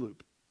endless do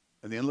loop,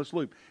 an endless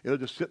loop. It'll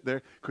just sit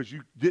there because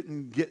you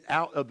didn't get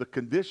out of the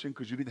condition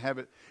because you didn't have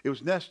it. It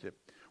was nested.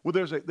 Well,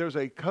 there's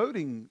a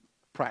coding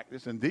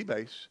practice in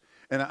DBase,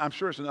 and I'm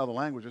sure it's in other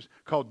languages,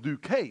 called do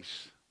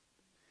case.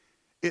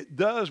 It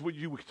does what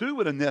you would do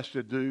with a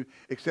nested do,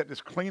 except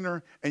it's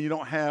cleaner and you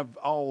don't have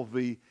all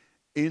the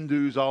end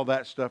do's, all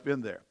that stuff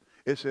in there.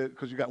 It's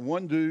because you got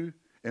one do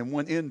and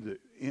one end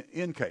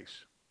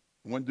case.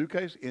 One do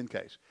case, end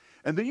case.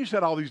 And then you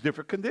set all these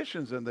different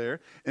conditions in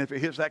there. And if it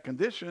hits that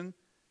condition,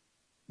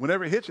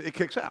 whenever it hits it, it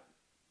kicks out.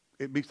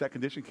 It meets that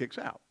condition, kicks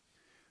out.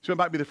 So it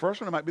might be the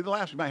first one, it might be the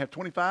last one. You might have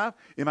 25,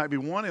 it might be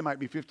 1, it might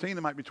be 15,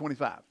 it might be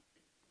 25.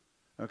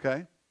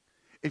 Okay?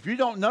 If you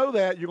don't know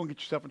that, you're going to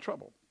get yourself in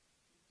trouble.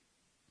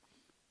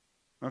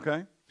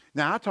 Okay?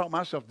 Now, I taught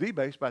myself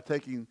DBase by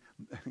taking,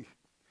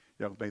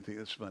 y'all may think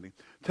it's funny,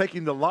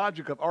 taking the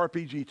logic of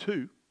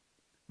RPG2,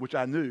 which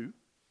I knew,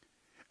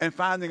 and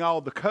finding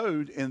all the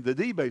code in the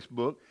DBase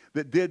book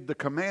that did the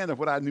command of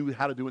what I knew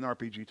how to do in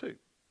RPG2.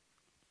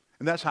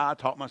 And that's how I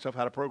taught myself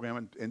how to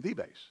program in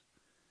DBase.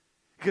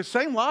 Because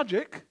same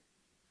logic,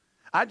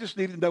 I just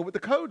needed to know what the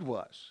code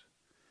was.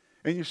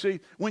 And you see,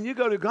 when you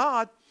go to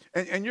God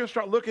and you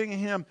start looking at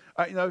him,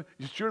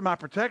 you're my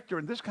protector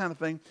and this kind of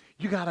thing,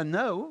 you got to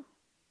know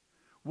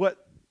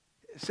what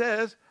it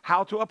says,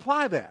 how to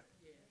apply that.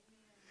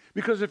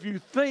 Because if you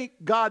think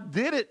God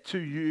did it to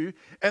you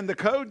and the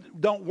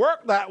code don't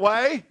work that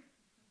way,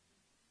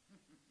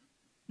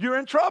 you're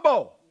in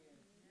trouble.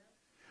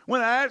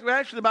 When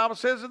actually the Bible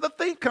says that the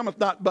thief cometh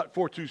not but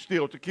for to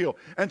steal, to kill,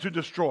 and to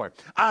destroy.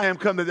 I am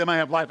come that they may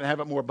have life and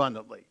have it more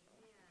abundantly.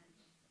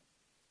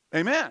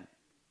 Amen.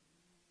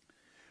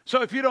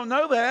 So if you don't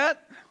know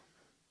that,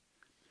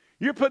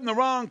 you're putting the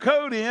wrong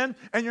code in,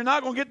 and you're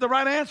not going to get the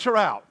right answer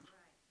out.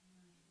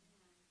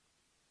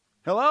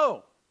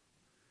 Hello?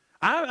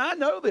 I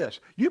know this.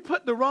 You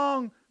put the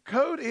wrong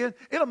code in,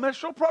 it'll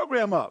mess your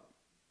program up.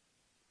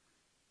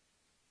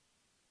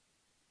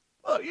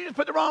 Look, you just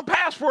put the wrong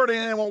password in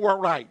and it won't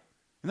work right.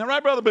 Isn't that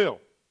right, Brother Bill?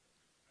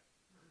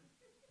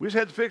 We just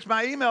had to fix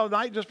my email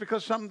tonight just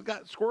because something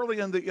got squirrely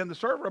in the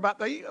server about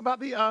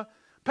the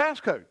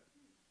passcode.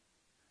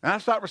 And I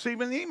stopped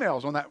receiving the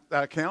emails on that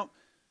account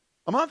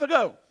a month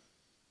ago.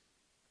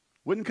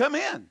 Wouldn't come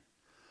in.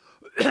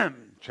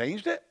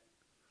 Changed it.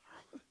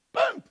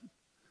 Boom.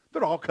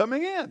 They're all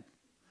coming in.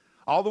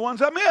 All the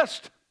ones I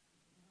missed.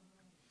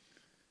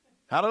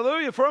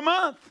 Hallelujah, for a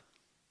month.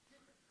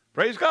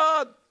 Praise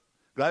God.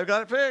 Glad I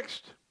got it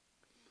fixed.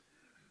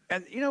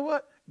 And you know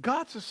what?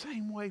 God's the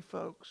same way,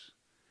 folks.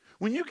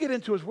 When you get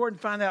into his word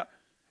and find out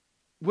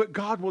what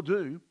God will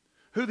do,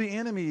 who the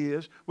enemy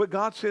is, what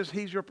God says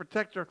he's your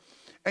protector,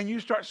 and you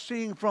start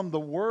seeing from the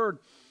word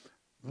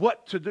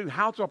what to do,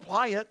 how to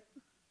apply it,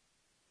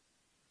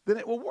 then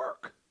it will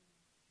work.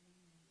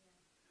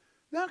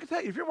 Now I can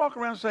tell you, if you're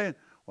walking around saying,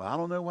 well, I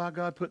don't know why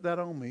God put that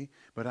on me,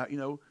 but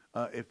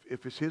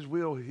if it's his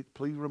will,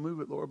 please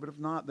remove it, Lord. But if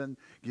not, then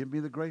give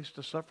me the grace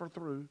to suffer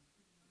through.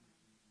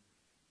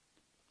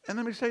 And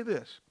let me say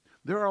this.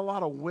 There are a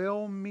lot of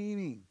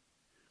well-meaning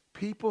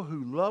people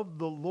who love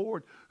the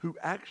Lord who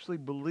actually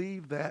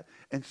believe that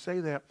and say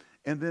that,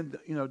 and then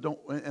don't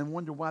and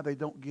wonder why they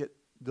don't get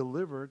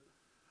delivered.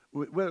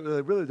 Well,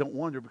 they really don't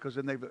wonder, because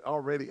then they've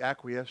already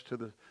acquiesced to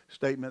the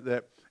statement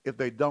that if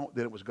they don't,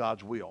 then it was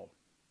God's will.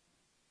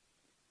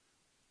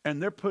 And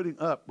they're putting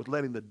up with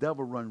letting the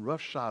devil run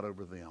roughshod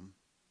over them.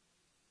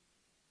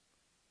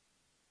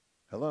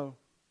 Hello?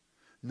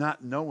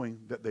 Not knowing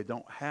that they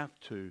don't have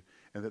to,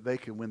 and that they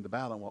can win the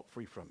battle and walk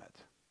free from it.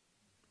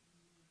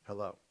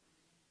 Hello?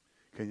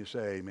 Can you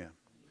say amen?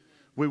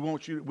 We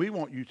want you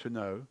to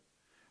know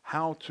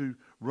how to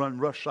run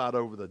roughshod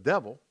over the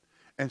devil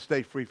and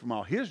stay free from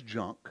all his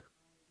junk.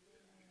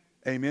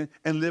 Amen.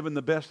 And live in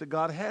the best that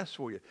God has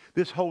for you.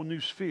 This whole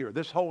new sphere,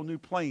 this whole new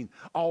plane,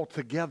 all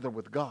together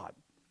with God.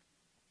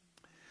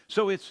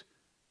 So it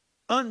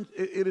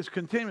is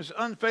continuous,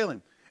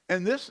 unfailing.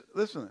 And this,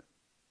 listen,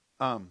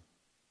 it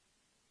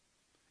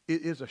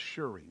is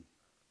assuring.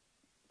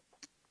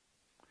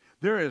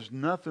 There is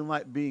nothing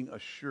like being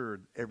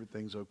assured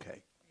everything's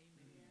okay.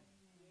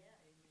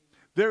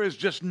 There is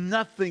just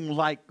nothing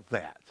like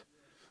that.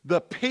 The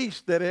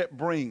peace that it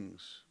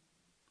brings.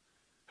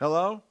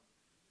 Hello?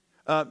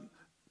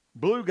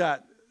 Blue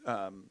got,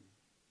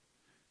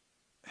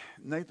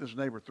 Nathan's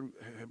neighbor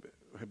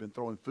had been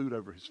throwing food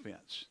over his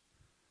fence.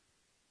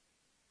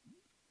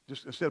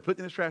 Just instead of putting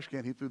it in his trash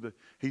can,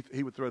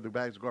 he would throw the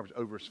bags of garbage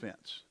over his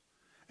fence.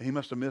 And he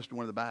must have missed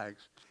one of the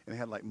bags, and it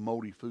had like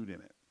moldy food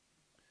in it.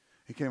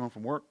 He came home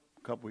from work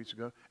a couple weeks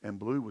ago, and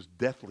Blue was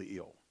deathly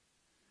ill.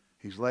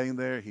 He's laying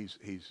there. He's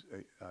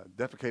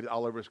defecated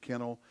all over his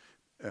kennel,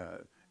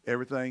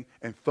 everything,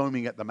 and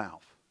foaming at the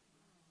mouth.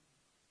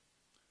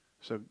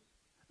 So,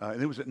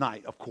 and it was at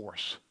night, of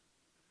course.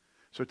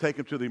 So take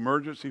him to the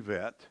emergency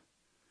vet.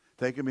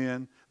 Take him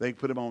in. They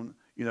put him on,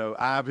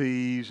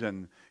 IVs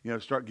and,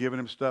 start giving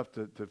him stuff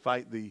to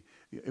fight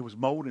it was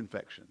mold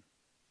infection.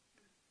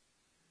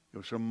 It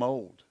was from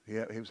mold.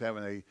 He was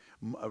having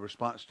a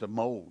response to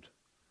mold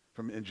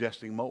from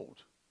ingesting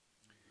mold.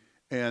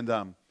 And,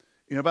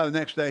 by the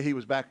next day he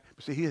was back.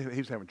 See, he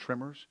was having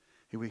tremors.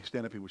 He would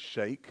stand up. He would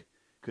shake.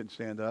 Couldn't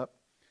stand up.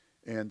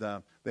 And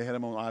they had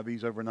him on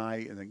IVs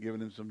overnight and then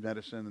giving him some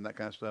medicine and that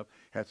kind of stuff.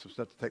 Had some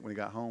stuff to take when he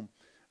got home.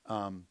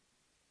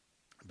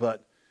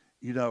 But,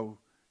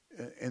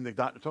 and the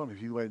doctor told him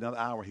if he waited another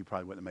hour, he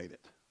probably wouldn't have made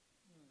it.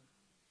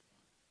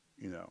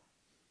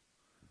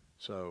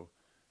 So,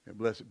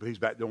 bless it. But he's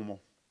back to normal.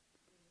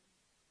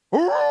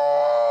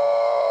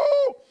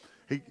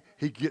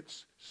 He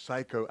gets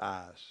psycho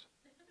eyes.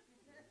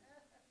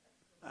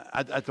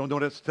 I don't know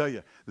what else to tell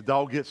you. The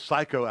dog gets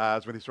psycho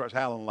eyes when he starts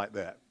howling like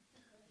that.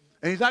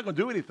 And he's not going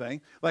to do anything.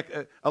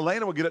 Like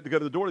Elena will get up to go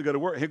to the door to go to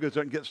work. He goes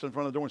up and gets in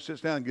front of the door and sits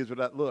down and gives her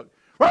that look.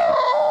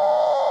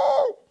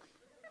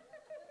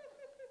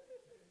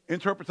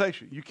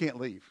 Interpretation. You can't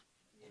leave.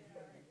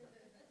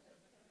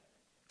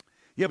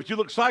 Yeah, but you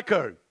look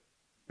psycho.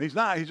 He's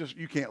not. He's just,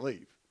 you can't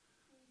leave.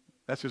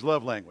 That's his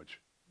love language.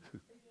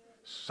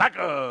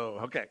 Psycho.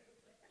 Okay.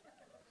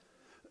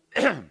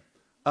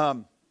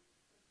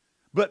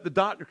 But the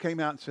doctor came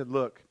out and said,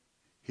 look,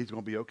 he's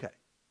going to be okay.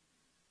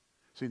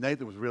 See,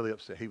 Nathan was really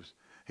upset.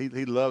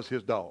 He loves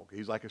his dog.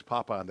 He's like his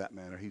papa in that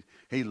manner.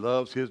 He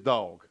loves his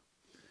dog.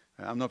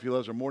 I don't know if he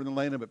loves her more than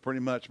Lena, but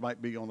pretty much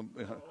might be on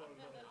the,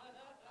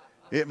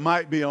 it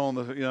might be on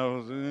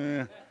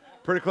the,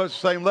 pretty close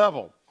to the same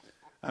level.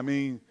 I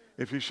mean,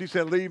 if she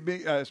said, leave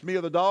me, it's me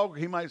or the dog,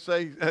 he might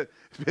say,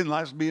 it's been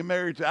nice being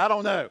married to, I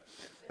don't know.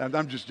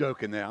 I'm just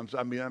joking now.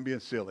 I'm being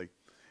silly.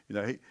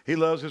 He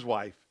loves his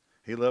wife.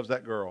 He loves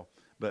that girl.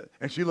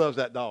 And she loves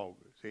that dog.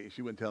 See,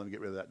 she wouldn't tell him to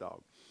get rid of that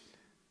dog.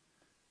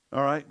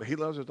 All right, but he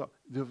loves his dog.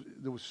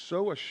 It was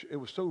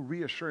so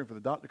reassuring for the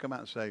doctor to come out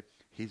and say,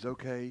 he's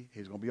okay.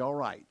 He's going to be all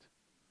right.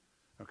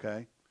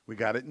 Okay? We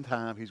got it in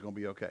time. He's going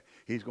to be okay.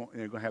 He's going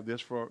to have this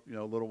for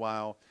a little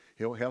while.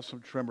 He'll have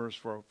some tremors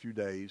for a few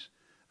days,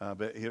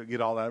 but he'll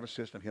get all out of his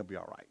system. He'll be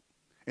all right.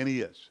 And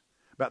he is.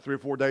 About 3 or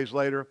 4 days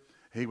later,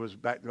 he was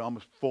back to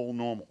almost full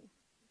normal.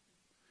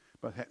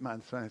 But my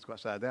son has to go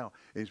outside now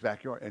in his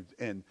backyard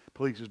and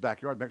police his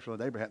backyard, make sure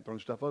the neighbor hadn't thrown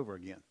stuff over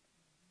again.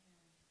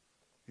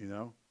 You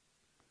know?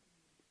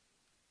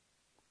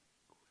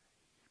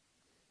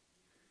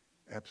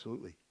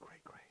 Absolutely. Great.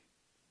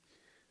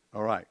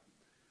 All right.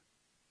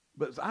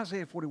 But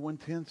Isaiah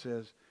 41:10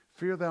 says,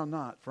 fear thou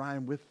not, for I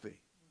am with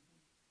thee.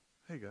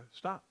 There you go.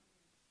 Stop.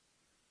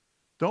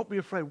 Don't be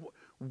afraid.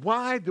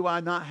 Why do I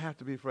not have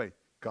to be afraid?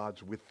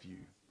 God's with you.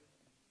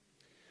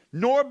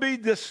 Nor be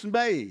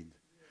dismayed,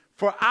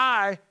 for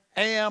I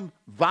am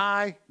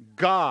thy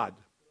God.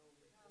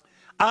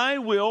 I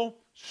will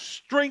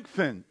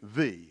strengthen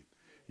thee.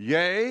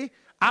 Yea,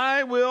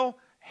 I will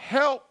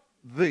help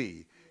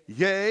thee.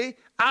 Yea,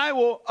 I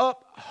will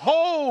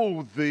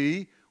uphold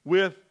thee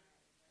with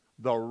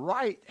the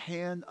right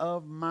hand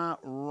of my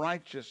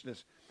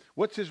righteousness.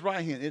 What's his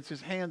right hand? It's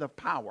his hand of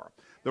power.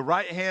 The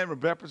right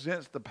hand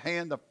represents the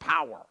hand of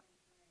power.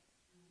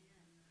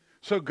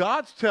 So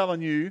God's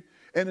telling you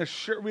and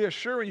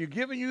reassuring you,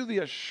 giving you the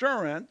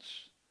assurance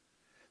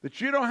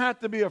that you don't have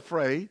to be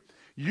afraid.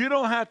 You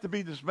don't have to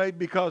be dismayed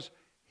because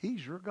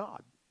he's your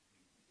God.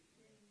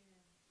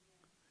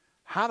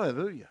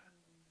 Hallelujah.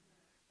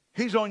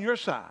 He's on your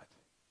side.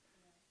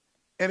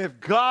 And if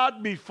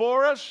God be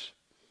for us,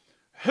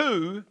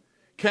 who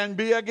can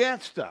be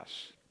against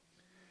us?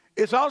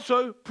 It's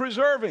also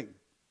preserving.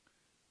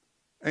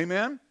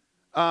 Amen.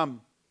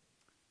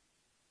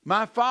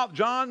 My Father,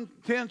 John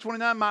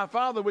 10:29, my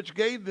Father which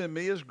gave them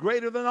me is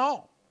greater than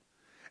all.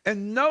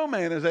 And no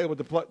man is able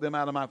to pluck them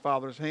out of my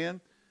Father's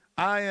hand.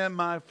 I and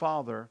my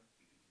Father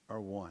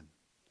are one.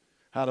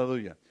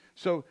 Hallelujah.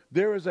 So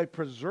there is a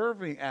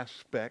preserving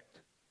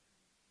aspect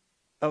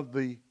of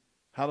the,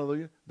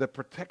 hallelujah, the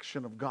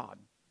protection of God.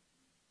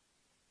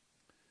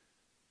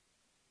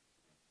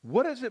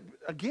 What is it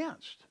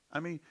against? I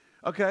mean,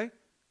 okay,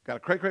 got a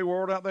cray-cray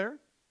world out there.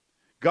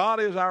 God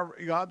is our,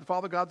 God the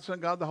Father, God the Son,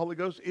 God the Holy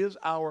Ghost is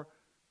our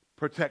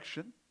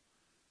protection.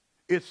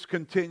 It's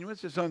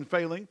continuous, it's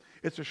unfailing,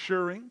 it's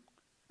assuring,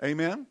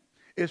 amen.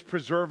 It's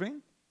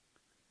preserving.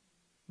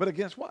 But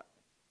against what?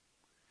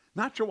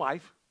 Not your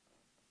wife,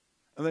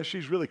 unless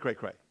she's really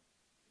cray-cray.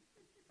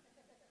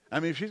 I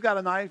mean, if she's got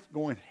a knife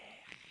going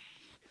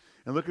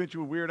and looking at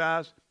you with weird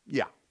eyes,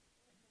 yeah.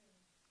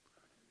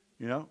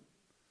 You know?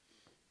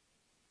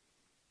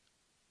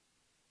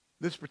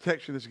 This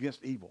protection is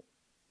against evil.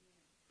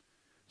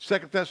 2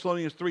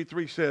 Thessalonians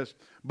 3:3 says,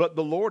 but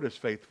the Lord is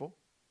faithful,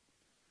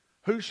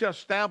 who shall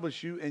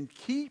establish you and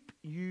keep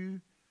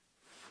you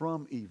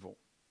from evil.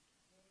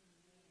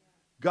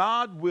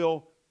 God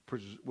will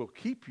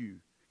keep you.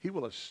 He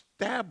will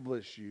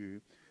establish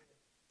you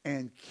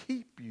and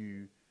keep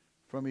you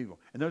from evil.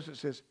 And notice it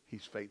says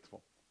he's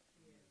faithful.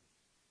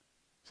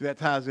 See, that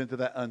ties into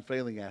that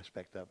unfailing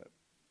aspect of it.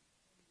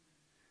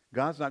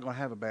 God's not going to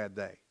have a bad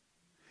day.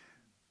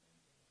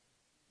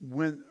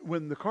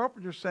 When the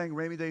Carpenters sang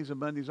Rainy Days and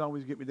Mondays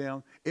Always Get Me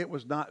Down, it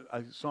was not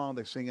a song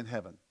they sing in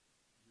heaven.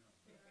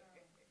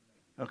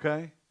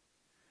 Okay?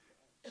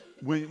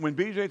 When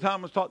B.J.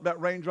 Thomas talked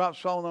about raindrops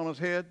falling on his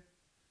head,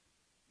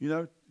 you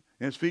know,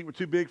 and his feet were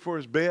too big for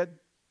his bed,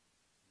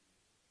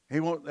 I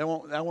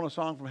want a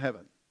song from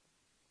heaven.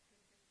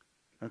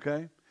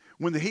 Okay?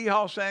 When the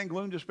hee-haw sang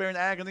gloom, despair, and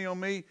agony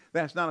on me,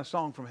 that's not a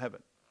song from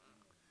heaven.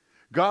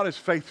 God is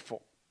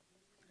faithful.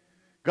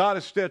 God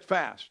is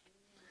steadfast.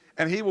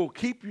 And he will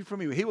keep you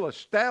from evil. He will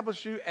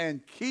establish you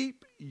and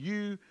keep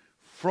you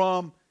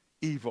from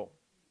evil.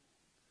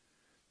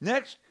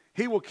 Next,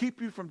 he will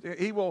keep you from,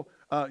 he will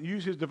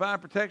use his divine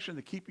protection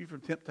to keep you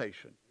from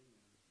temptation.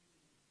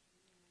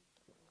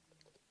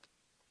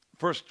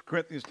 1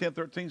 Corinthians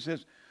 10:13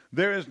 says,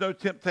 there is no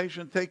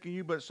temptation taking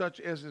you but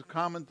such as is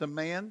common to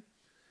man.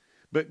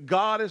 But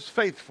God is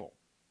faithful,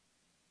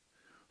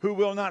 who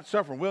will not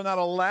suffer, will not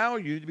allow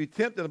you to be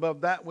tempted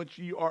above that which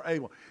you are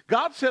able.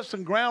 God set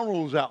some ground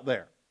rules out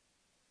there.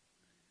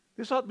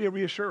 This ought to be a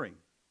reassuring.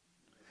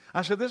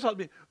 I said this ought to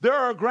be, there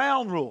are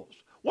ground rules.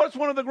 What's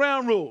one of the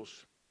ground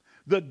rules?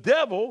 The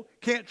devil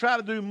can't try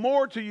to do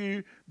more to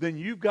you than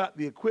you've got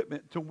the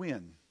equipment to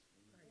win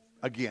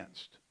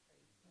against.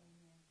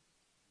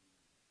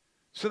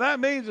 So that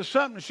means if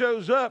something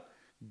shows up,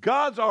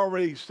 God's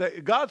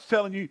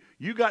telling you,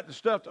 you got the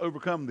stuff to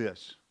overcome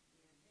this.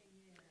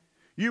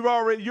 You're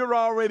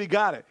already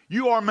got it.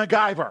 You are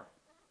MacGyver.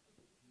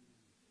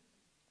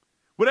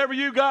 Whatever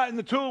you got in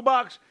the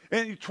toolbox,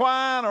 and you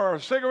twine or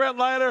a cigarette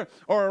lighter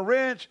or a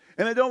wrench,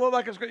 and it don't look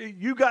like it's good,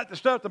 you got the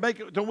stuff to make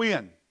it to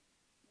win.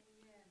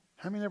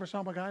 How many never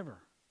saw MacGyver?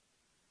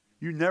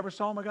 You never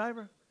saw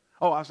MacGyver?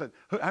 Oh, I said,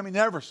 how many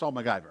never saw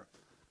MacGyver?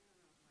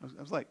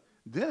 I was like,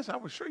 Dennis, I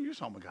was sure you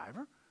saw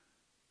MacGyver.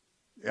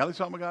 Ellie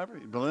saw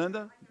MacGyver.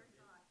 Belinda?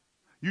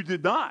 You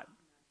did not.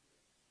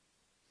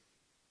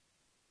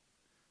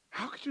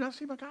 How could you not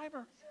see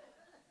MacGyver?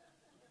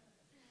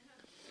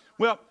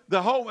 Well,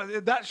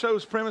 that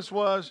show's premise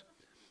was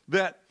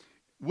that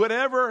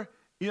whatever,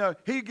 he'd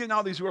get in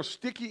all these real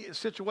sticky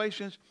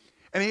situations,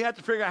 and he had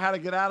to figure out how to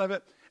get out of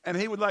it. And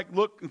he would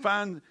look and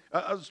find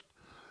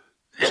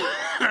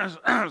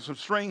some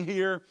string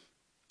here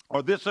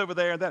or this over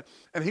there and that,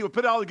 and he would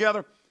put it all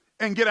together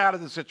and get out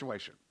of the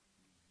situation.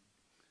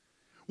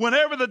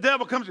 Whenever the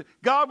devil comes,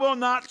 God will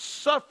not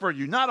suffer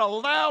you, not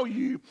allow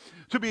you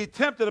to be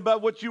tempted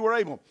above what you were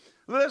able.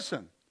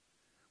 Listen,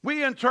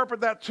 we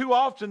interpret that too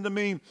often to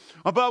mean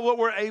about what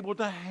we're able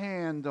to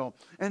handle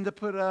and to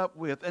put up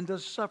with and to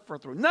suffer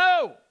through.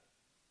 No!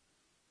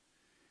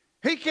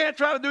 He can't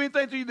try to do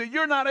anything to you that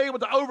you're not able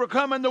to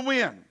overcome and to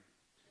win.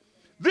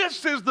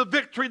 This is the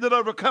victory that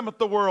overcometh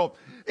the world,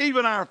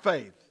 even our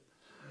faith.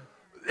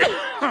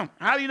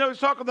 How do you know he's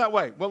talking that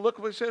way? Well, look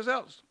what it says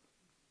else.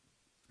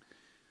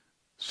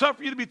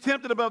 Suffer you to be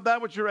tempted above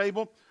that which you're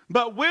able,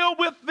 but will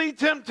with the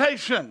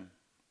temptation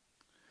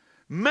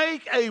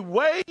make a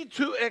way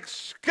to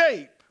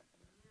escape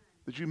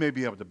that you may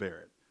be able to bear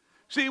it.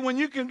 See, when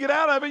you can get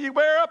out of it, you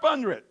bear up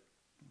under it.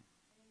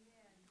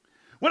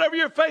 Whatever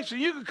you're facing,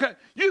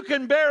 you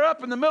can bear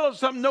up in the middle of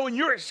something knowing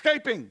you're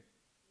escaping.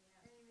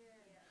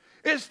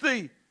 It's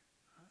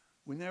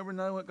we never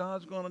know what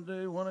God's going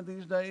to do one of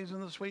these days in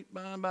the sweet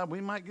by and by.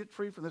 We might get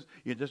free from this.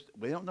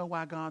 We don't know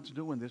why God's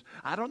doing this.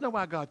 I don't know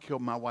why God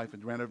killed my wife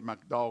and ran over my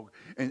dog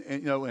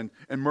and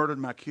murdered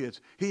my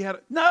kids.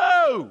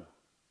 No!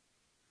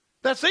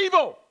 That's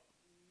evil.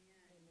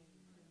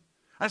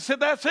 I said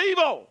that's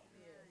evil.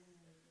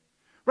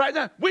 Right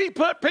now, we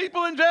put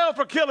people in jail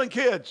for killing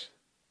kids.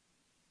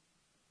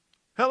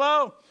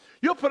 Hello?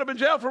 You'll put them in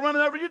jail for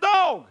running over your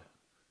dog.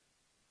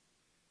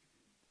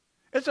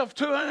 It's a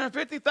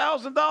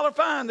 $250,000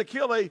 fine to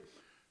kill a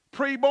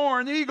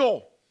preborn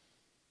eagle.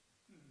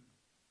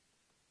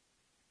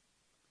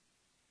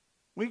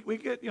 We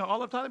get, all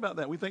the time about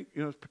that. We think,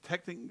 it's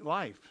protecting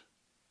life.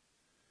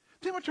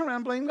 Then we turn around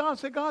and blame God and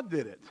say God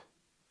did it.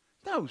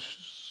 No.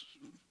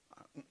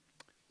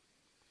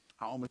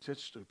 I almost said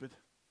stupid.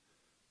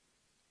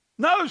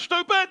 No,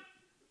 stupid.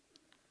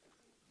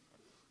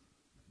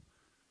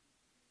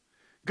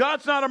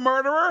 God's not a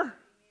murderer.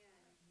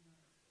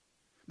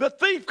 The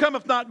thief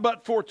cometh not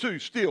but for to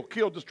steal,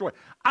 kill, destroy.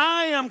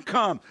 I am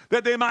come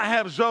that they might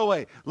have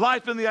Zoe,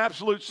 life in the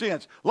absolute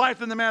sense,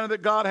 life in the manner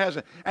that God has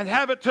it, and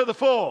have it to the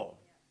full,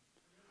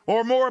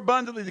 or more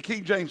abundantly, the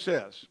King James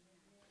says.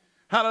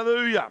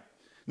 Hallelujah.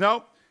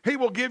 No, he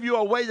will give you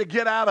a way to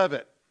get out of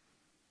it.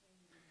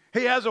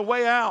 He has a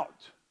way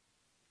out.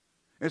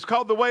 It's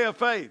called the way of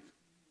faith.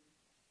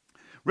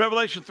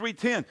 Revelation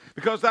 3:10,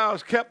 because thou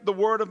hast kept the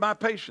word of my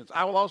patience,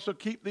 I will also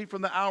keep thee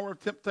from the hour of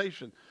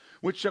temptation,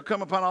 which shall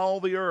come upon all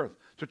the earth,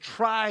 to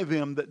try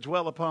them that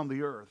dwell upon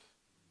the earth.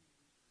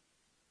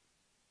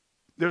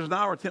 There's an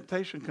hour of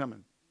temptation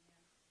coming.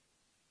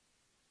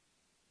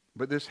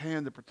 But this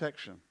hand of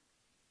protection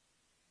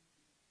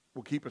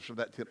will keep us from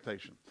that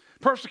temptation.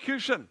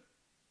 Persecution.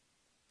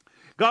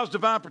 God's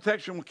divine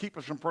protection will keep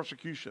us from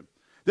persecution.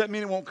 Doesn't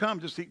mean it won't come,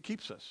 just it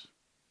keeps us.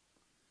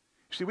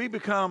 See,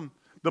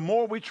 the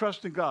more we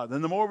trust in God,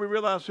 and the more we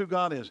realize who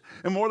God is,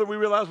 and the more that we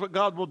realize what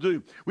God will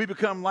do, we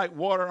become like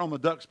water on the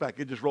duck's back.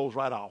 It just rolls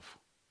right off.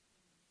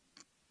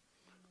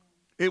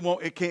 The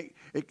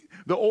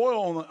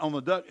oil on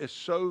the duck is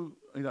so,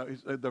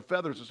 their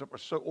feathers and stuff are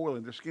so oily,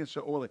 and their skin's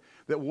so oily,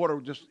 that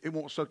water it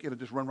won't soak in, it'll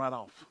just run right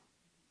off.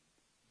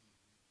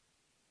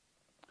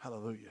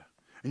 Hallelujah.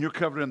 And you're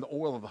covered in the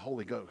oil of the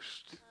Holy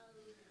Ghost.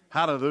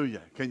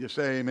 Hallelujah. Can you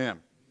say amen?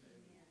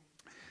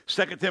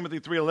 2 Timothy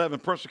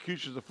 3:11,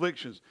 persecutions,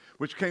 afflictions,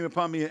 which came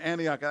upon me at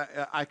Antioch,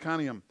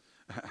 Iconium,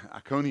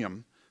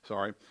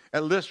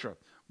 at Lystra.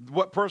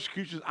 What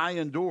persecutions I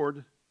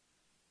endured.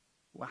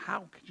 Well,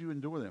 how could you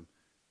endure them?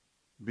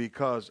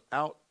 Because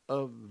out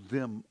of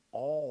them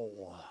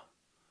all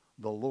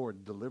the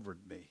Lord delivered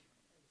me.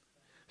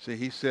 See,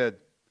 he said,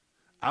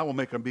 I will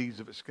make a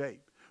means of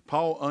escape.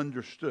 Paul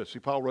understood. See,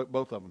 Paul wrote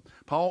both of them.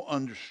 Paul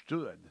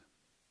understood.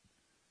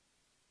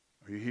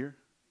 Are you here?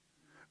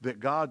 That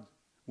God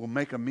will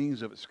make a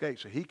means of escape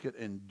so he could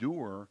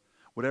endure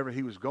whatever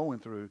he was going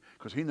through,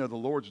 because he knew the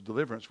Lord's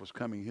deliverance was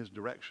coming his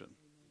direction.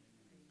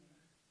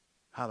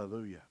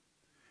 Hallelujah.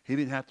 He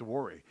didn't have to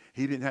worry.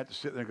 He didn't have to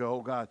sit there and go,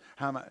 oh God,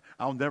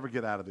 I'll never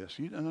get out of this.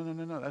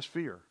 No. That's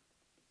fear.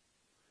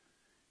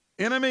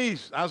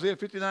 Enemies, Isaiah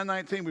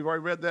 59:19, we've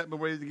already read that, but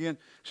read it again.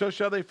 So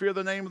shall they fear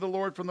the name of the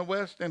Lord from the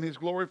west, and his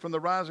glory from the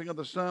rising of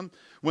the sun.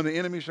 When the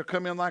enemy shall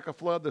come in like a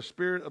flood, the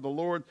Spirit of the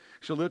Lord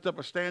shall lift up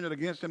a standard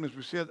against them, as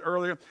we said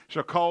earlier,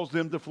 shall cause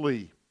them to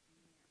flee.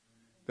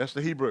 That's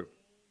the Hebrew.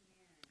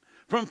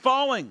 From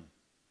falling.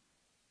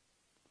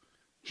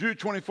 Jude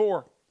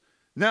 24.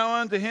 Now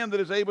unto him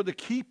that is able to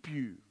keep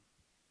you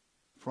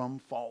from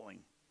falling,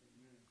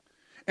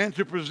 and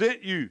to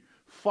present you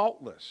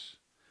faultless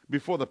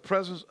before the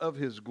presence of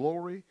his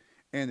glory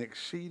and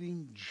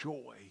exceeding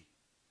joy.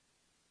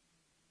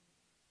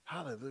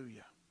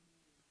 Hallelujah.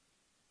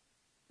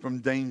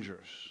 From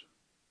dangers.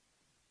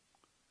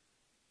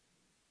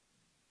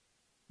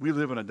 We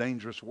live in a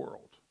dangerous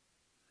world.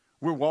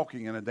 We're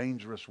walking in a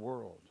dangerous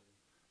world.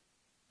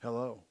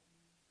 Hello.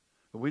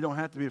 But we don't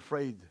have to be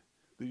afraid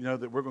that,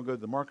 that we're going to go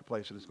to the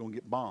marketplace and it's going to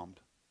get bombed.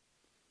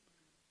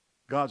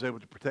 God's able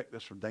to protect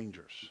us from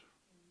dangers.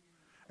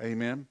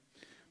 Amen.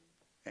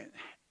 And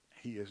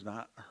he is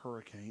not a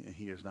hurricane and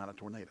he is not a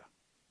tornado.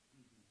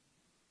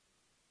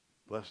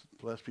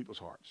 Bless people's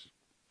hearts.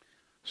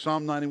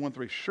 Psalm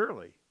 91:3.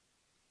 Surely,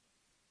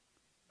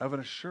 of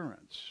an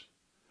assurance,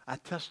 I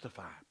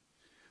testify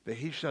that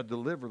he shall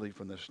deliver thee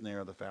from the snare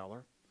of the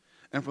fowler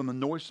and from the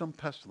noisome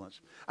pestilence.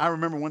 I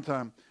remember one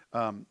time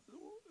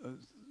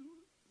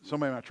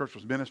somebody in my church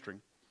was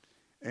ministering,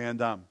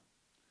 and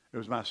it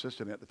was my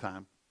assistant at the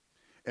time,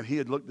 and he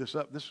had looked this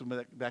up. This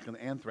was back in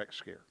the anthrax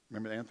scare.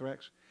 Remember the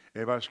anthrax?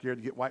 Everybody was scared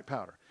to get white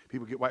powder.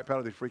 People get white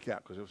powder, they freak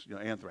out because it was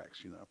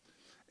anthrax,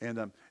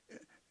 And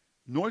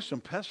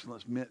noisome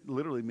pestilence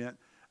literally meant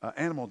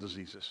animal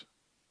diseases.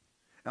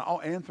 And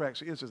all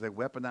anthrax is a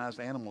weaponized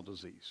animal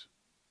disease.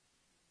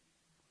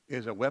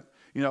 Is a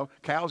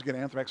cows get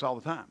anthrax all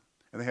the time,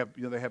 and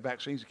they have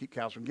vaccines to keep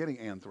cows from getting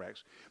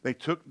anthrax. They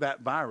took that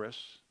virus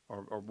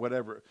or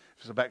whatever, if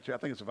it's a bacteria, I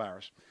think it's a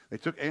virus. They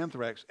took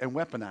anthrax and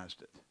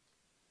weaponized it,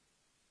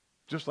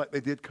 just like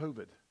they did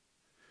COVID.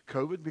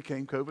 COVID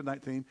became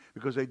COVID-19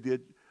 because they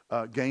did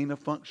gain of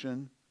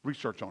function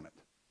research on it.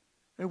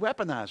 They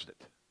weaponized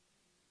it.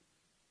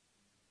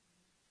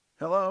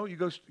 Hello, you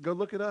go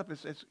look it up. They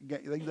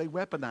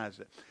weaponized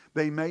it.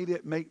 They made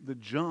it make the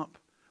jump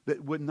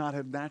that would not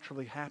have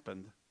naturally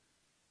happened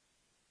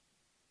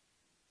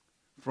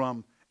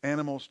from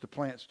animals to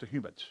plants to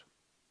humans.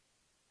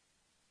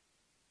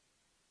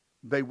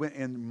 They went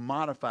and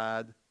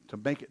modified to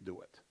make it do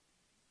it.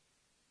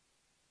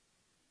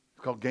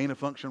 It's called gain of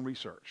function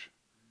research.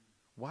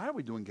 Why are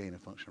we doing gain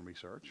of function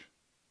research?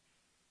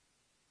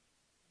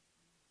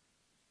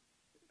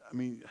 I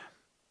mean,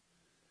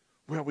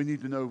 well, we need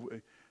to know.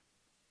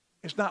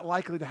 It's not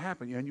likely to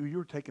happen.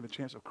 You're taking a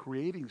chance of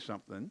creating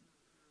something.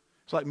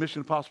 It's like Mission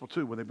Impossible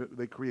 2 when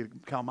they created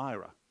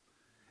Calmyra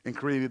and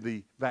created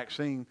the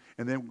vaccine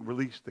and then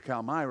released the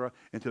Calmyra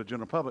into the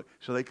general public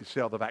so they could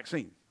sell the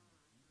vaccine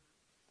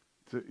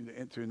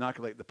to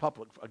inoculate the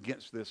public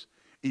against this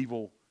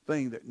evil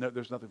thing that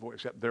there's nothing for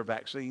except their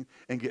vaccine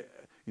and get,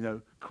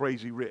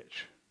 crazy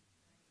rich.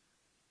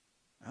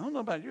 I don't know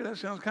about you. That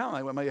sounds kind of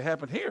like what may have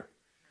happened here.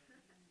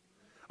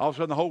 All of a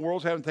sudden the whole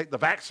world's having to take the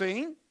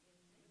vaccine.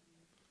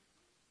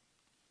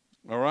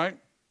 All right?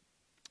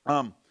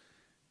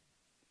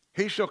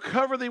 He shall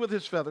cover thee with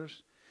his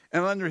feathers,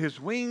 and under his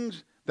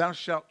wings thou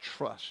shalt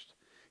trust.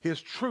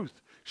 His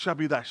truth shall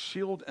be thy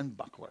shield and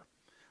buckler.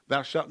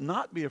 Thou shalt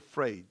not be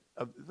afraid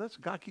of.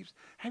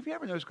 Have you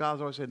ever noticed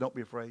God's always said, don't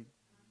be afraid?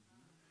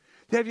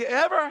 Have you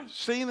ever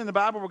seen in the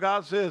Bible where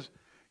God says,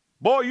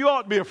 boy, you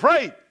ought to be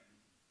afraid?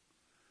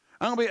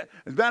 As a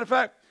matter of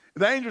fact,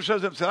 the angel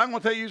says, I'm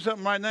going to tell you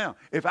something right now.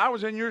 If I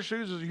was in your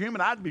shoes as a human,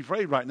 I'd be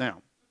afraid right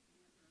now.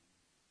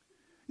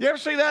 You ever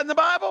see that in the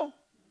Bible?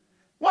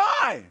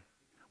 Why?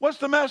 What's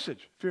the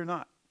message? Fear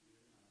not.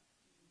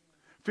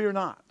 Fear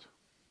not.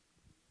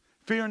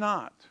 Fear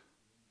not.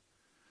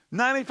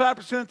 95%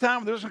 of the time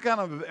when there's some kind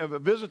of a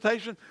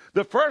visitation,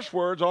 the first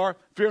words are,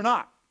 fear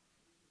not.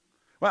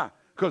 Why?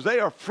 Because they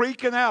are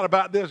freaking out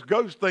about this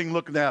ghost thing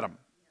looking at them.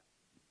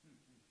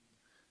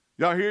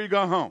 Y'all hear you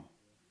go home.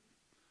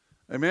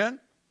 Amen?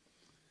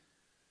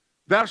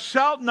 Thou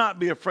shalt not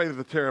be afraid of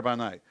the terror by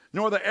night,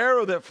 nor the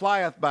arrow that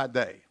flieth by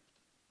day.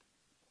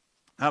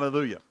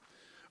 Hallelujah.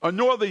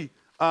 Nor the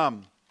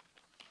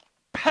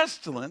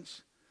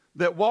pestilence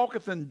that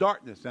walketh in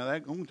darkness. Now,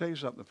 I'm going to tell you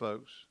something,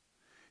 folks.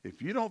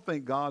 If you don't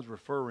think God's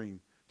referring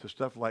to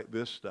stuff like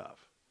this stuff,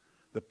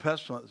 the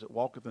pestilence that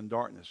walketh in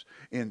darkness,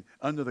 and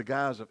under the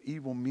guise of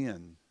evil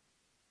men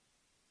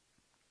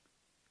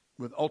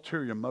with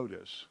ulterior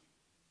motives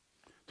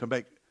to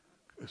make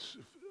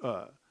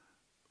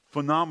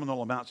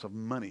phenomenal amounts of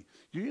money.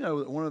 Do you know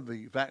that one of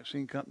the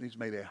vaccine companies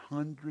made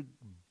 $100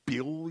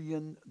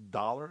 billion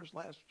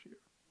last year?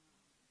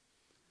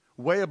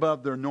 Way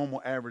above their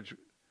normal average,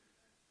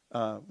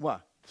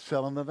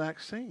 selling the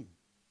vaccine.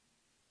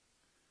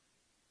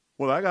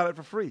 Well, I got it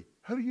for free.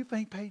 Who do you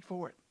think paid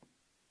for it?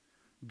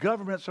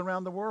 Governments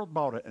around the world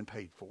bought it and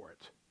paid for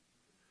it.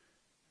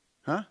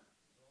 Huh?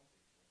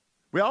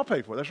 We all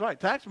paid for it. That's right.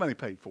 Tax money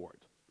paid for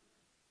it.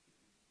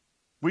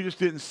 We just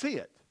didn't see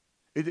it.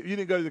 You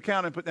didn't go to the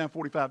counter and put down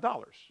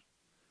 $45.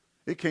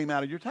 It came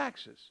out of your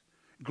taxes.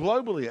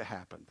 Globally, it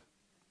happened.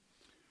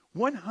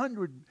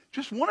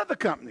 Just one of the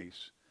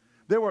companies.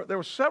 There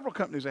were several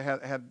companies that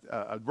had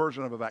a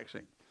version of a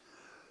vaccine.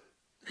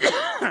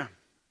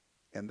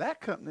 And that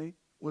company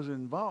was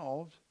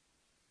involved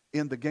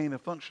in the gain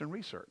of function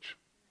research.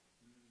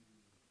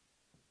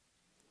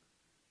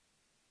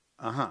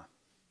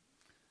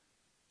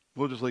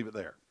 We'll just leave it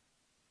there.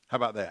 How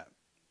about that?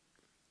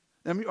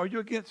 I mean, are you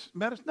against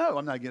medicine? No,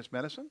 I'm not against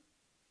medicine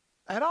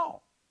at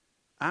all.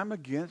 I'm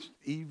against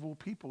evil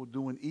people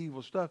doing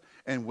evil stuff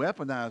and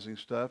weaponizing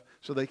stuff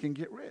so they can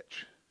get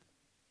rich.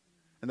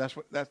 And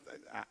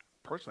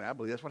personally, I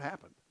believe that's what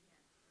happened.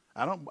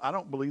 I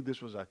don't believe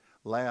this was a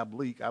lab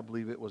leak. I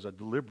believe it was a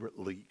deliberate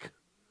leak,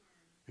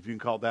 if you can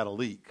call that a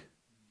leak.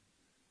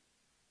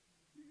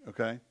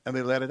 Okay? And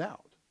they let it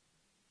out.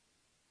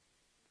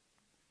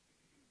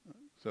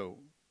 So,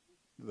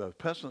 the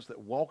pestilence that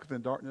walketh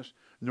in darkness,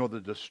 nor the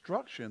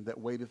destruction that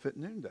waiteth at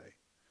noonday.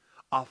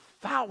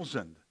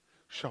 1,000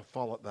 shall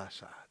fall at thy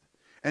side,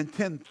 and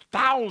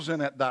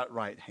 10,000 at thy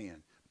right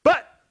hand.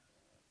 But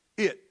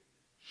it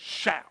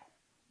shall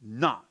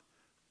not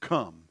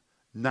come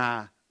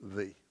nigh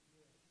thee.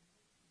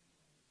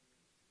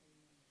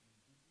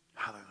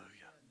 Hallelujah.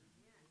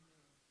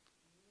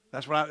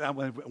 That's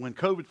what when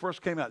COVID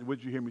first came out, what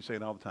did you hear me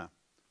saying all the time?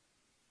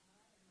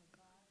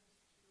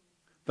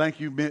 Thank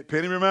you,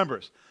 Penny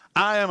remembers.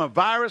 I am a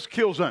virus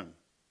kill zone.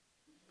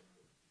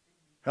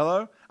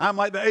 Hello? I'm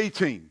like the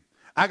A-Team.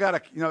 I got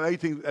a,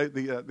 A-Team,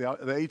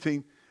 the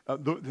A-Team,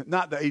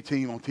 not the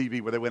A-Team on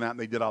TV where they went out and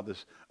they did all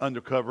this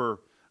undercover,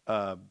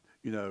 for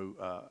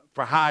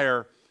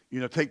hire,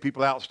 take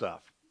people out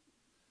stuff.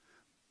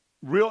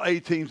 Real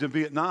A-Teams in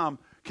Vietnam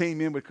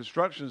came in with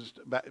construction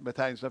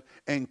battalion stuff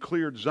and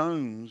cleared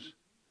zones,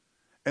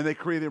 and they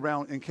created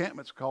around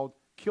encampments called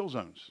kill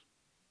zones.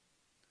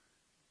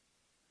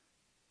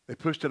 They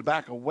pushed it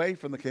back away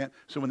from the camp,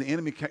 so when the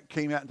enemy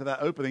came out into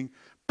that opening,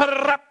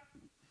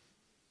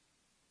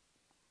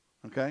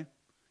 okay?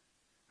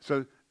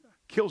 So,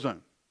 kill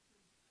zone.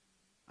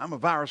 I'm a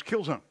virus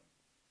kill zone.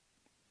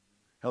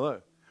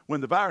 Hello.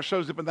 When the virus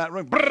shows up in that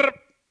room,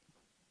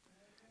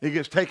 it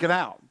gets taken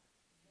out.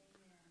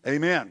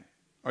 Amen.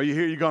 Are you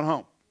here? You gone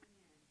home?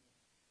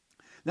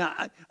 Now,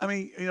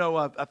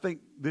 I think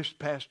this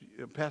past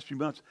few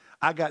months,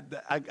 I got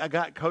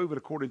COVID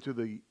according to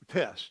the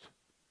test.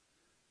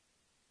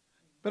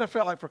 But I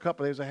felt like for a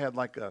couple of days I had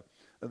like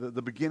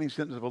the beginning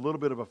symptoms of a little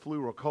bit of a flu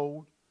or a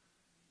cold.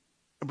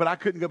 But I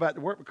couldn't go back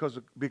to work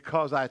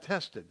because I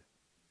tested.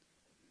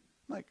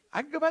 Like,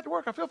 I can go back to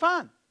work. I feel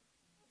fine.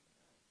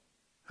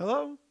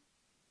 Hello?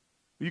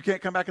 You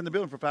can't come back in the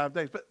building for 5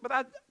 days. But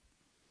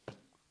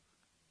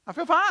I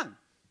feel fine.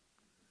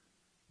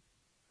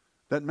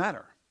 Doesn't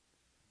matter.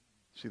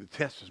 See, the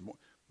test is more.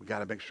 We got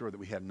to make sure that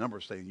we have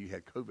numbers saying you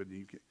had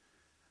COVID.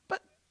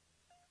 But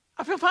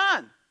I feel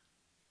fine.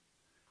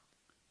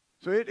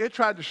 So it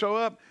tried to show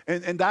up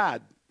and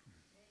died.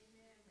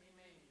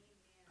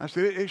 I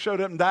said, it showed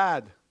up and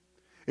died.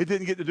 It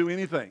didn't get to do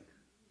anything.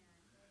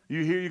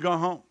 You here, you go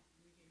home.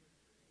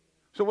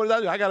 So what did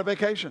I do? I got a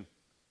vacation.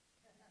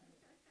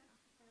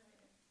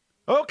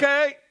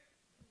 Okay.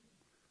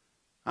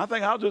 I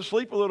think I'll just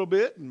sleep a little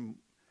bit and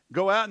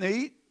go out and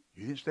eat.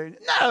 You didn't stay.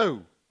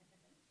 No.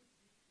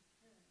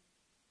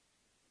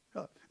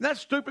 That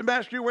stupid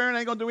mask you're wearing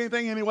ain't going to do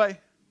anything anyway.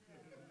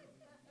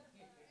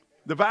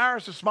 The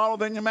virus is smaller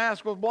than your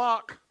mask will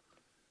block.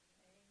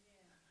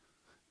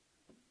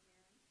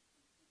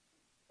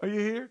 Are you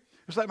here?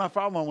 It's like my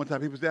father-in-law one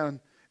time. He's an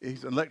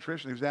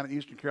electrician. He was down in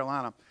Eastern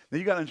Carolina. Now,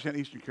 you got to understand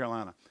Eastern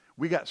Carolina.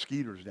 We got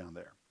skeeters down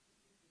there.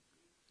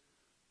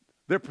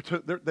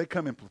 They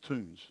come in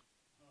platoons.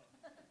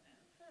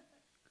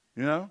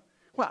 Well,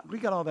 we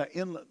got all that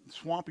inlet,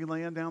 swampy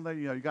land down there.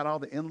 You got all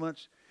the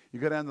inlets. You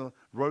go down to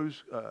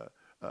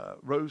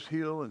Rose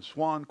Hill and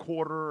Swan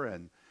Quarter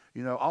and,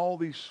 all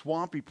these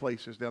swampy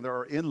places down there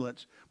are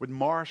inlets with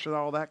marsh and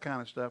all that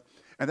kind of stuff.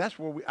 And that's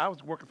where I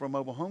was working for a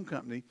mobile home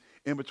company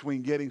in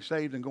between getting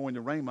saved and going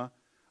to Rhema.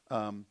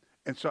 And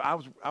so I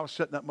was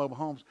setting up mobile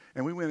homes,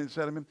 and we went and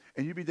set them in,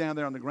 and you'd be down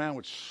there on the ground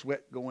with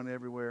sweat going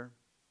everywhere,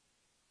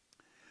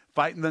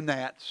 fighting the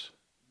gnats.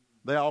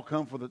 They all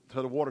come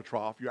to the water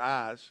trough, your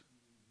eyes.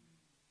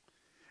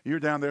 You're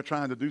down there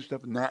trying to do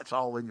stuff, and gnats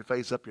all in your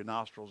face, up your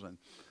nostrils,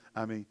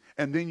 and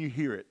then you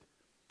hear it.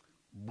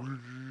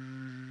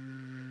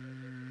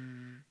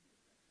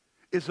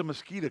 It's a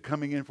mosquito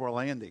coming in for a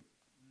landing.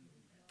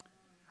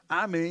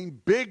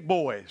 Big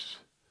boys.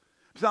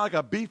 It's not like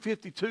a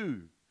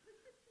B-52.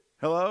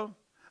 Hello?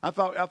 I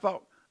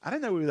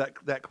didn't know we were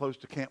that close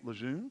to Camp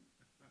Lejeune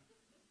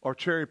or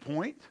Cherry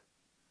Point.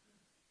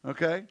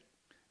 Okay?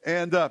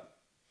 And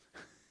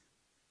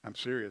I'm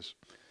serious.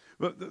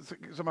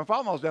 So my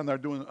father-in-law's down there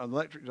doing an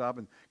electric job,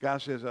 and guy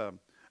says,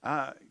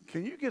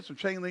 can you get some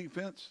chain link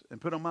fence and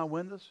put on my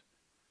windows?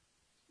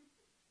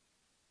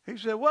 He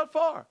said, what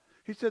for?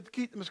 He said, to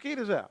keep the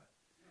mosquitoes out.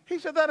 He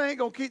said, that ain't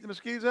going to keep the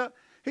mosquitoes out.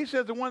 He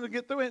said, the ones that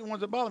get through ain't the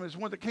ones that bother me. It's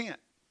the ones that can't.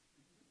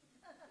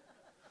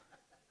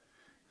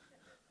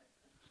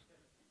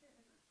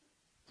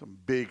 Some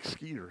big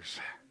skeeters.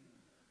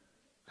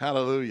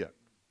 Hallelujah.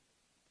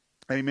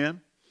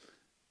 Amen.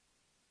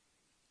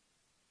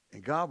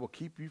 And God will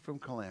keep you from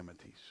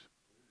calamities.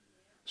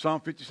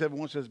 Psalm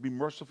 57:1 says, be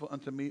merciful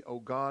unto me, O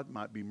God,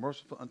 be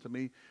merciful unto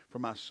me, for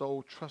my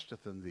soul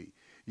trusteth in thee.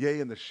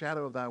 Yea, in the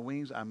shadow of thy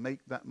wings I make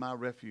that my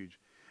refuge.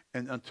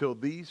 And until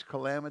these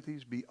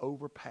calamities be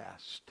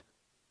overpassed,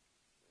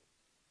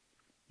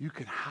 you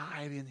can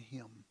hide in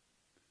him.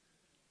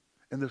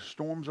 And the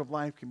storms of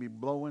life can be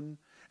blowing,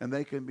 and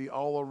they can be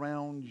all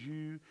around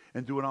you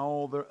and doing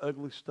all their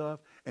ugly stuff,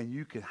 and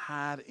you can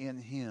hide in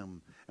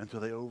him until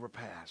they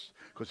overpass,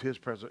 because his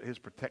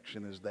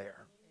protection is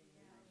there.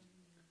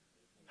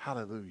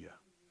 Hallelujah.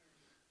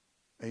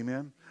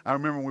 Amen. I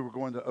remember when we were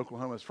going to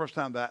Oklahoma. It's the first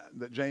time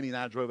that Janie and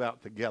I drove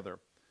out together.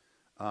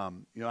 I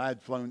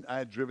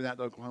had driven out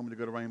to Oklahoma to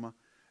go to Rhema,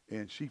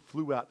 and she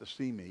flew out to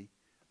see me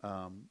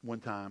one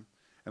time.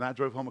 And I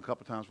drove home a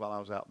couple times while I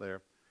was out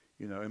there,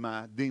 in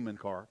my demon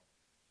car.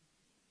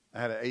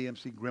 I had an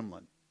AMC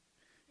Gremlin.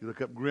 You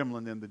look up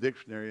Gremlin in the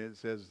dictionary, it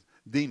says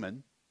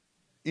demon,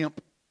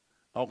 imp,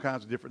 all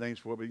kinds of different names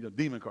for it, but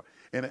demon car.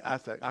 And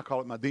I call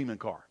it my demon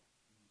car.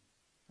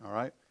 All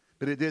right?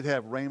 But it did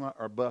have Rhema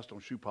or bust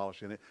on shoe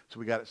polish in it, so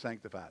we got it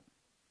sanctified.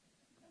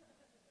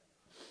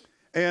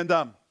 And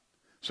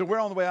so we're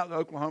on the way out to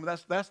Oklahoma.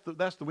 That's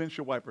the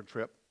windshield wiper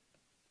trip,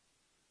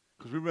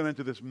 because we ran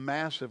into this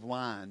massive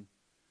line.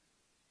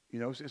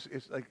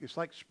 It's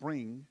like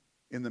spring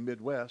in the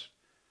Midwest,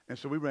 and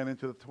so we ran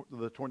into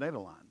the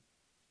tornado line.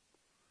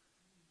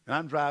 And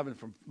I'm driving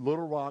from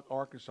Little Rock,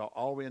 Arkansas,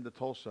 all the way into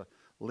Tulsa,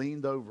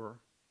 leaned over,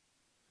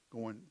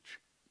 going,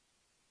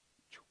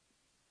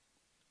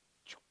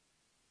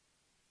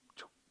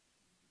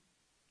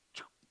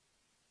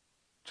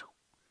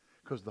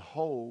 because the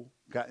hole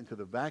got into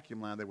the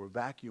vacuum line. They were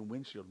vacuum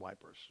windshield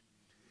wipers.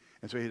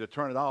 And so he had to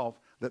turn it off,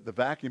 let the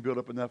vacuum build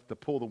up enough to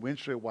pull the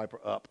windshield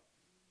wiper up.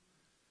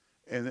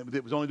 And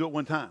it was only do it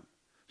one time.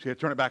 So he had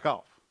to turn it back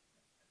off.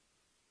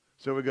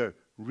 So we go,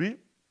 and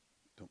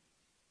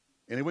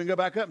it wouldn't go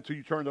back up until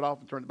you turned it off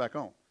and turned it back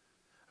on.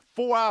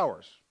 4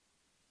 hours.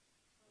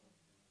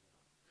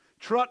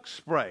 Truck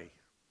spray.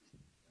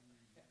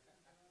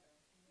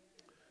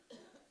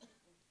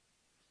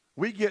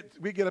 We get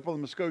up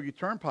on the Muskogee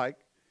Turnpike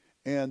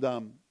and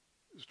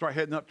start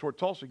heading up toward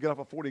Tulsa. Get off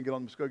of 40 and get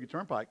on the Muskogee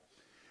Turnpike.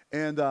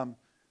 And I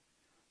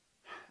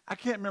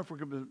can't remember if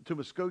we're going to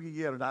Muskogee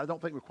yet or not. I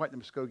don't think we're quite to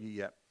Muskogee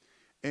yet.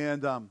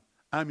 And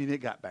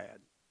it got bad.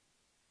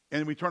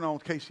 And we turned on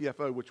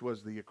KCFO, which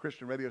was the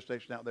Christian radio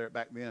station out there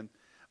back then.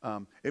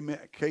 It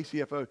meant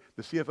KCFO.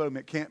 The CFO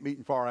meant camp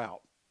meeting far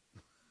out.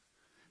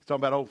 It's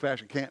talking about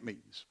old-fashioned camp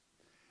meetings.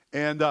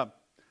 And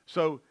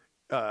so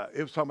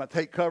it was talking about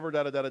take cover,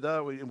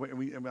 da-da-da-da-da.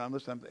 And I'm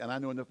listening, and I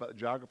know enough about the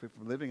geography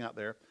from living out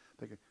there,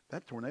 thinking,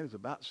 that tornado is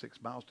about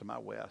 6 miles to my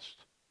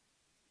west.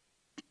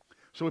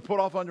 So we put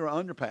off under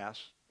an underpass,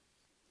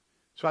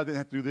 so I didn't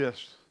have to do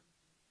this.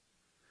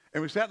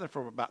 And we sat there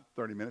for about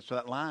 30 minutes, so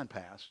that line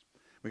passed.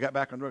 We got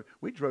back on the road.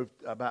 We drove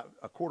about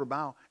a quarter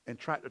mile, and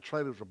tractor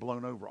trailers were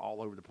blown over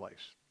all over the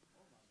place.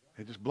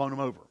 They just blown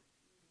them over.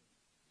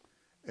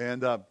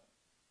 And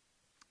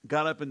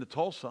got up into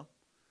Tulsa,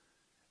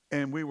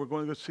 and we were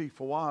going to go see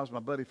Fawaz, my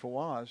buddy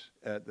Fawaz,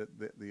 at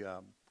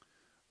the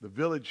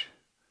village.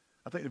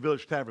 I think the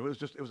Village Tavern.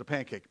 It was a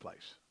pancake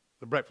place,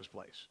 the breakfast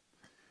place.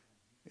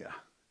 Yeah.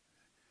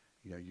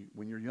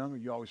 When you're younger,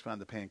 you always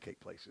find the pancake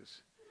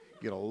places.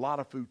 You get a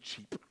lot of food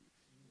cheap.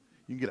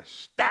 You can get a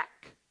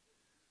stack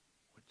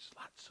with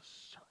lots of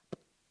syrup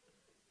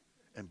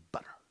and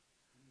butter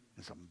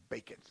and some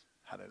bacon.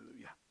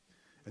 Hallelujah.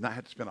 And I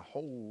had to spend a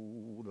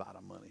whole lot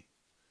of money.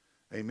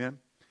 Amen.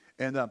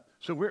 And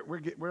so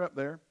we're up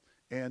there,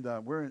 and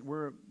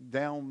we're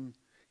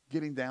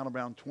getting down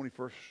around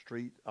 21st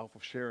Street off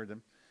of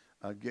Sheridan,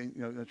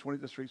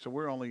 20th Street. So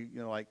we're only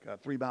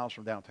 3 miles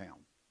from downtown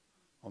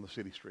on the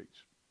city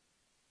streets.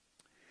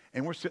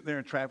 And we're sitting there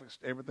in traffic,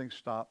 everything's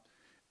stopped.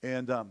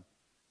 And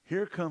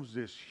here comes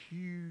this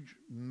huge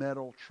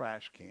metal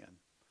trash can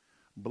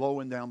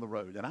blowing down the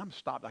road. And I'm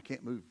stopped. I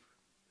can't move.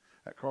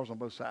 That car's on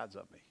both sides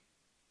of me.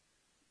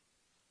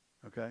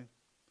 Okay?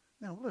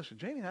 Now, listen,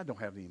 Janie and I don't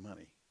have any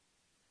money.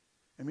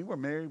 I mean, we're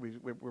married.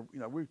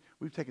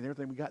 We've taken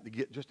everything we got to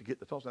get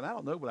to Tulsa. And I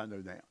don't know what I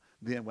know now,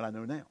 then what I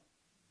know now.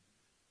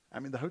 I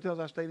mean, the hotels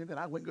I stayed in then,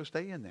 I wouldn't go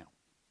stay in now.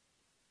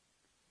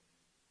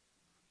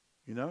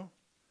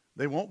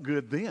 They weren't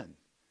good then,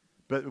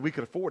 but we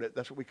could afford it.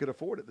 That's what we could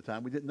afford at the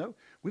time. We didn't know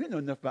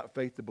enough about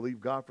faith to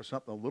believe God for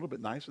something a little bit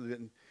nicer.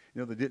 That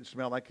didn't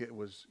smell like it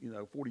was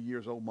 40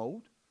 years old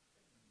mold.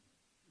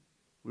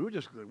 We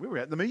were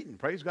at the meeting.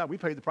 Praise God. We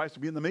paid the price to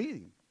be in the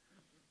meeting.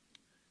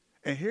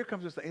 And here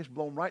comes this thing. It's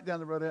blown right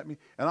down the road at me,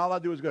 and all I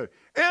do is go,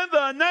 in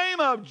the name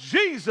of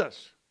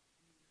Jesus.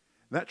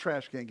 And that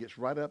trash can gets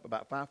right up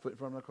about 5 foot in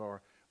front of the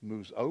car,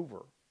 moves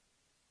over.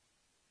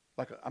 It's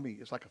like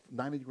a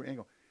 90-degree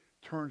angle.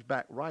 Turns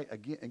back right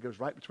again and goes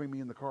right between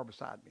me and the car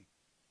beside me.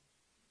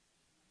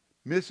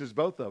 Misses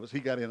both of us. He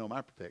got in on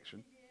my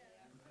protection.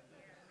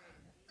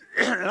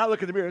 And I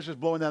look in the mirror. It's just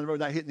blowing down the road,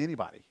 not hitting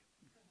anybody.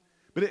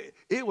 But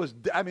it was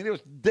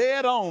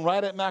dead on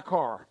right at my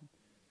car.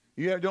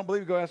 You don't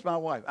believe me? Go ask my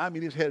wife.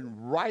 It's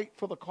heading right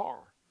for the car.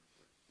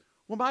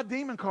 Well, my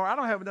demon car, I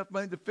don't have enough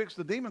money to fix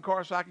the demon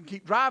car so I can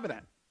keep driving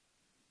it.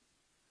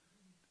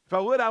 If I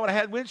would have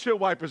had windshield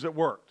wipers that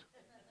worked.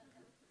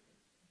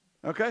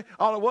 Okay?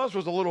 All it was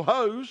a little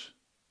hose.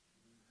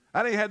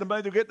 I didn't have the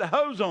money to get the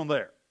hose on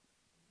there.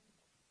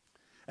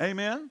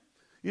 Amen?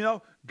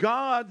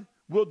 God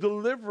will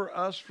deliver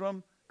us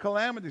from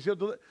calamities.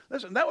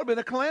 Listen, that would have been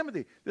a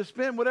calamity to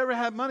spend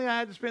whatever money I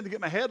had to spend to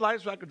get my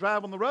headlights so I could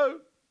drive on the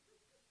road.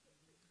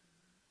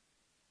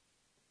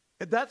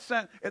 At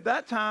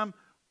that time,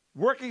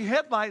 working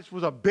headlights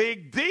was a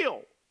big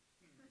deal.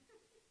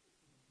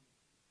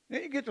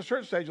 And you get to a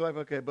certain stage, you're like,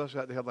 okay, bust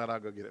out the headlight, I'll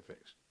go get it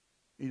fixed.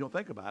 You don't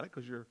think about it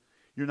because you're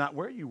not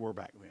where you were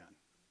back then.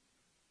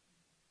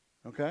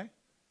 Okay?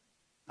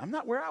 I'm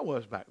not where I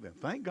was back then.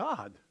 Thank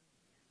God.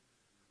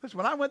 Listen,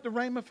 when I went to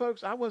Raymond,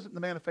 folks, I wasn't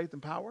the man of faith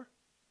and power.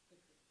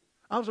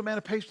 I was a man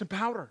of paste and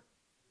powder.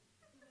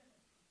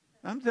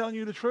 I'm telling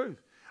you the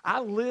truth. I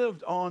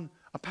lived on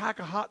a pack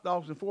of hot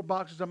dogs and 4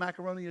 boxes of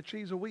macaroni and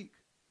cheese a week.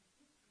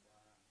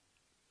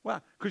 Why?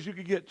 Because you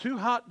could get 2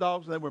 hot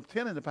dogs, and they were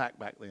 10 in the pack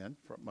back then,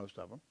 for most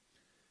of them.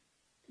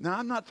 Now,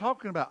 I'm not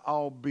talking about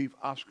all beef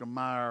Oscar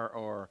Mayer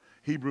or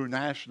Hebrew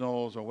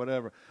Nationals or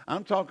whatever.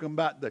 I'm talking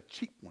about the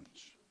cheap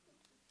ones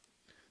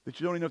that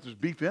you don't even know if there's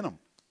beef in them.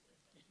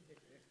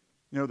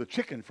 You know, the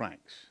chicken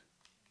franks.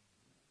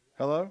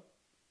 Hello?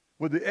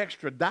 With the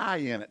extra dye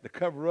in it to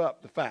cover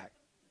up the fat.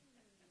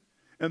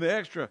 And the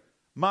extra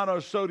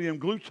monosodium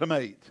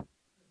glutamate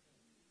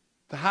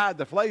to hide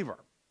the flavor.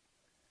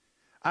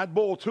 I'd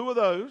boil 2 of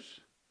those,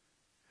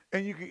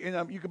 and you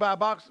could buy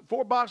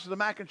 4 boxes of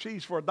mac and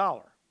cheese for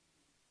 $1.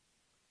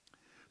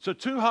 So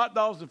 2 hot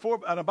dogs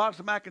and a box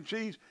of mac and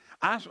cheese.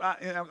 I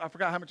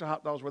forgot how much the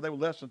hot dogs were. They were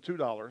less than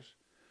 $2.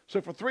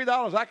 So for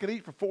 $3, I could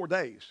eat for 4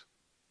 days.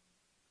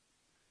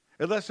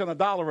 At less than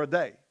 $1 a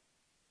day.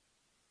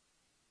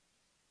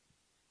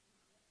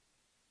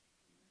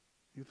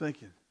 You're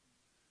thinking,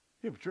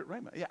 yeah, but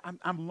Raymond, yeah,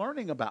 I'm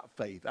learning about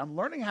faith. I'm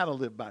learning how to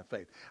live by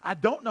faith. I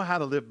don't know how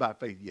to live by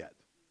faith yet.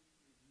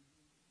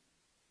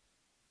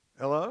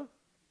 Hello?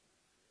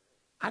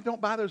 I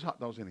don't buy those hot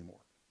dogs anymore.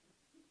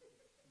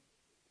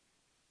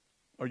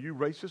 Are you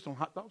racist on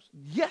hot dogs?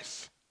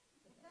 Yes.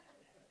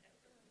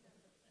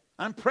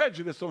 I'm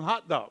prejudiced on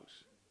hot dogs.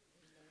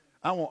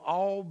 I want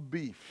all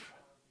beef.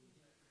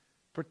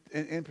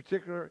 In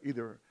particular,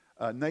 either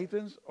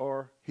Nathan's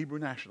or Hebrew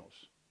Nationals.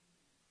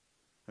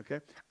 Okay?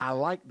 I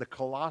like the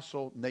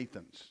colossal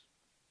Nathans.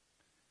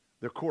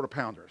 They're quarter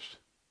pounders.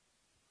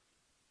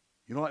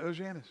 You don't like those,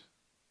 Janice?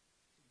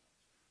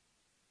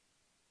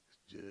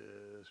 It's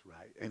just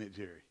right. Ain't it,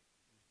 Jerry?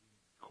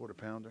 Quarter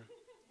pounder.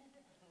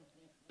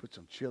 Put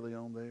some chili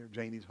on there.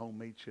 Janie's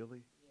homemade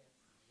chili.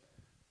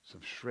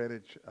 Some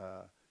shredded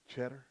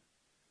cheddar.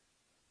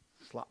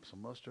 Slop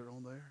some mustard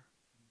on there.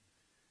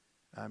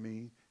 I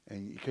mean,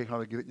 and you can't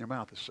hardly get it in your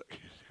mouth.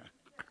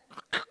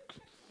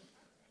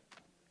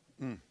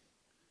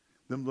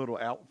 Them little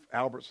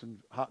Albertson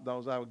hot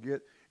dogs I would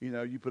get, you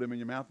know, you put them in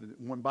your mouth, and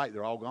one bite,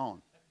 they're all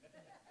gone.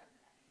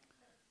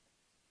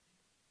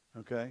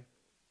 Okay?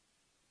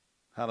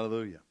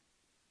 Hallelujah.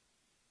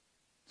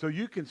 So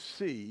you can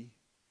see,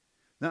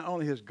 not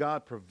only has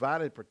God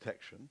provided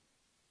protection,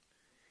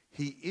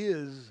 he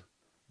is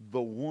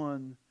the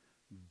one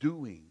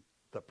doing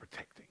the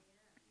protecting.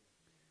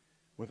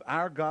 With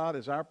our God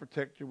as our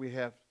protector, we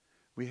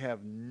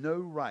have no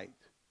right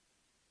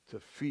to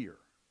fear,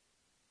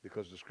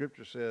 because the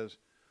scripture says,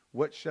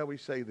 what shall we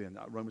say then?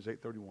 Romans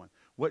 8:31.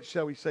 What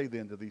shall we say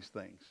then to these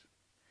things?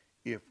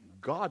 If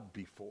God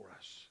be for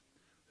us,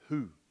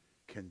 who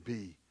can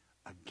be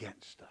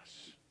against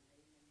us?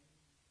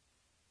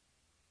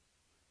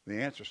 The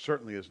answer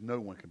certainly is no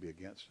one can be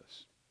against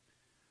us.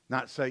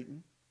 Not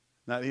Satan,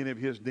 not any of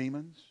his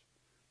demons.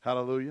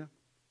 Hallelujah.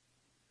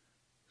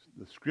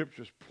 The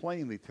scriptures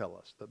plainly tell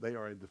us that they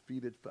are a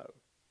defeated foe.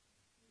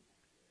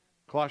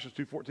 Colossians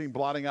 2:14,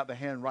 blotting out the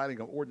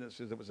handwriting of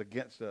ordinances that was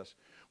against us,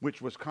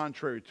 which was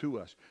contrary to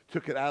us,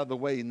 took it out of the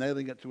way,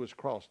 nailing it to his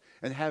cross,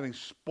 and having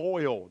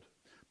spoiled,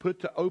 put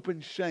to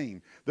open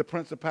shame the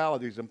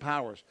principalities and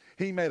powers,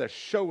 he made a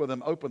show of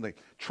them openly,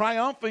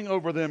 triumphing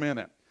over them in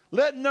it.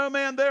 Let no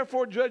man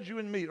therefore judge you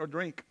in meat or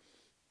drink,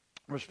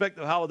 respect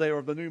the holiday or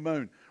of the new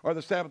moon, or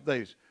the Sabbath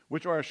days,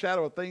 which are a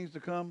shadow of things to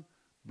come,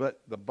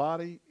 but the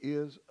body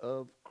is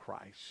of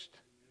Christ.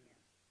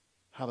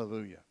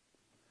 Hallelujah.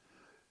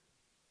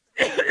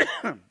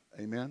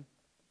 Amen.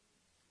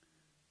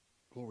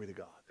 Glory to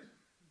God.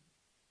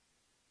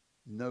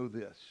 Know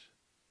this.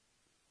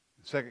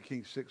 2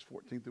 Kings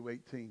 6:14 through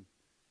 18.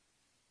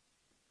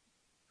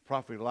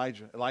 Prophet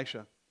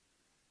Elisha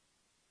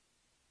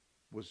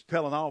was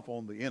telling off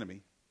on the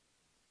enemy.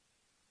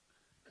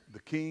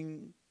 The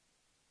king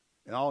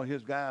and all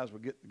his guys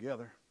would get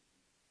together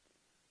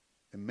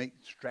and make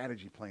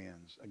strategy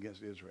plans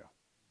against Israel.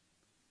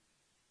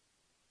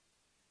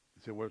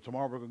 He said, well,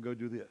 tomorrow we're going to go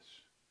do this.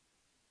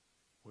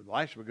 Well,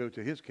 Elisha would go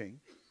to his king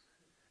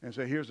and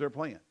say, here's their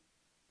plan.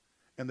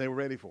 And they were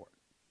ready for it.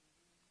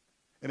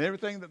 And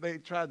everything that they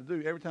tried to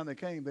do, every time they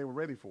came, they were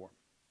ready for it.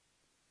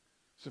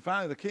 So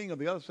finally, the king of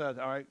the other side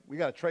said, all right, we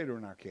got a traitor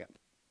in our camp.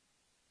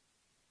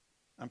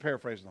 I'm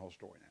paraphrasing the whole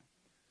story now.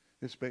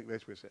 This is basically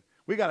what he said.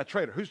 We got a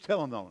traitor. Who's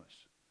telling on us?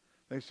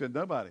 They said,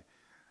 nobody.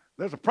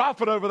 There's a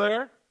prophet over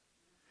there.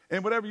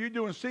 And whatever you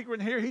do in secret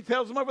in here, he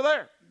tells them over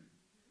there.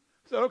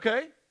 I said,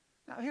 okay.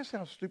 Now, here's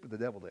how stupid the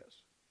devil is.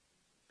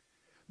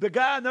 The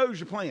guy knows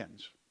your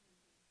plans.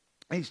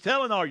 He's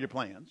telling all your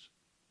plans.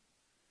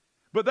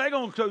 But they're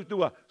going to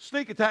do a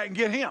sneak attack and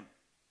get him.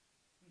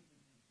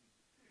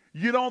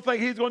 You don't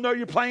think he's going to know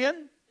your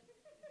plan?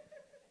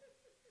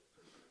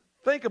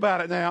 Think about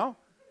it now.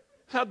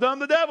 That's how dumb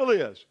the devil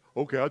is.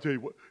 Okay, I'll tell you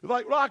what. It's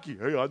like Rocky.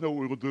 Hey, I know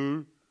what we're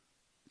going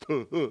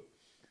to do.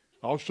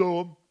 I'll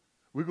show them.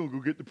 We're going to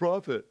go get the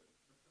prophet.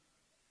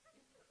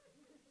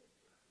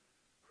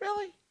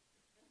 Really?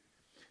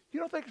 You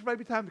don't think it's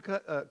maybe time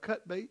to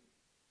cut bait?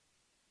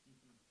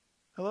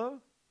 Hello?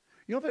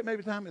 You don't think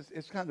maybe time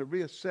it's time to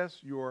reassess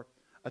your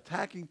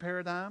attacking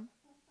paradigm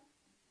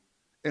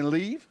and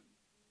leave?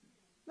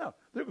 No,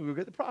 they're going to go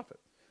get the prophet.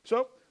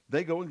 So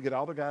they go and get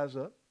all the guys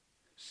up,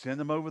 send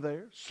them over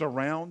there,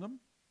 surround them.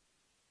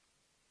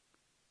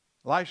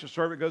 Elisha's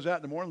servant goes out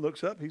in the morning,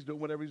 looks up, he's doing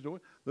whatever he's doing,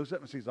 looks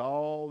up and sees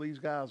all these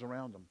guys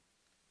around him.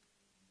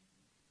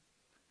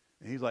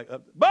 And he's like,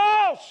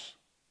 boss!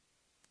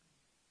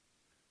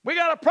 We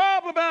got a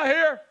problem out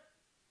here.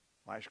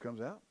 Elisha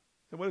comes out.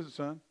 Said, what is it,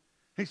 son?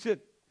 He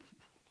said,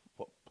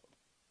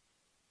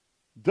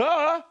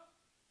 duh.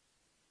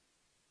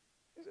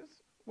 He says,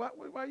 why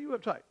are you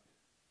uptight?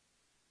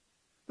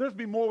 There's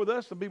be more with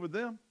us than be with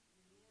them.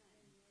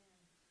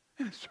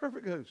 And his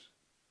servant goes,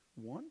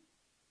 1,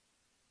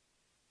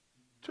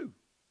 2.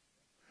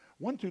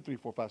 1, 2, 3,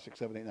 4, 5, 6,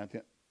 7, 8, 9,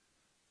 10.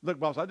 Look,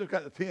 boss, I just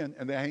got to 10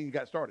 and then I ain't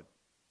got started.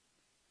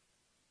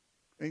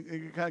 And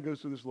it kind of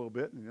goes through this a little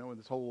bit, you know, in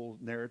this whole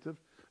narrative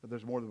that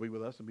there's more than be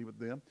with us and be with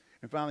them.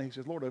 And finally he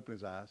says, Lord, open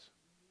his eyes.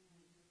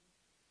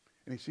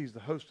 And he sees the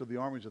host of the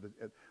armies of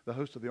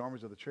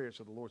the chariots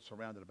of the Lord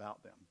surrounded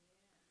about them.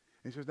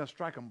 And he says, now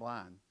strike them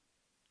blind.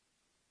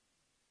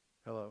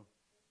 Hello.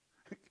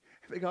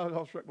 They got it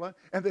all struck blind.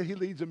 And then he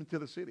leads them into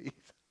the city.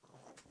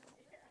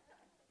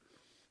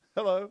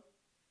 Hello.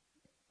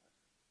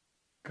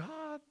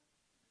 God.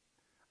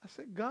 I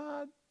said,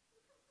 God.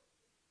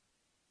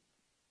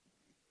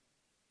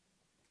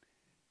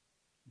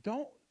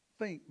 Don't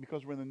think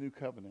because we're in the new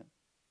covenant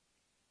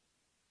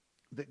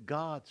that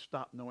God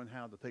stopped knowing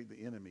how to take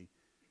the enemy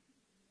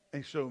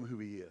and show him who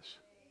he is.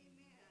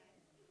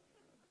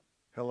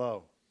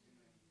 Hello.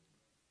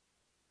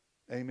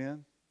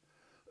 Amen.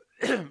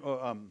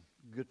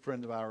 Good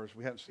friend of ours.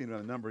 We haven't seen him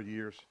in a number of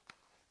years.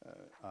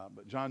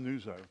 But John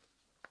Nuzzo,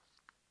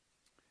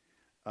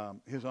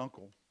 his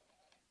uncle,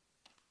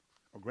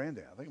 or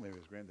granddad, I think maybe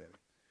his granddaddy.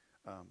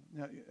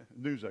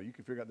 Nuzzo, you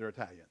can figure out they're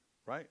Italian,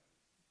 right?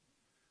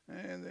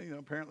 And you know,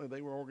 apparently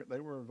they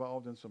were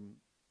involved in some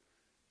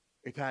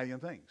Italian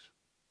things.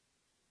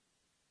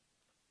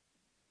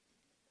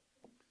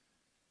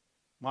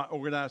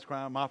 Organized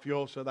crime,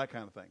 mafiosa, that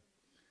kind of thing.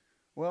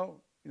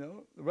 Well, you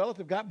know, the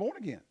relative got born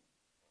again.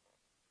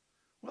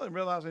 Well, they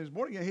realized he was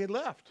born again. He had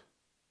left.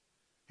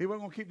 He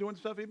wasn't going to keep doing the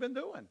stuff he'd been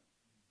doing.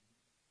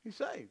 He's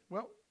saved.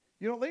 Well,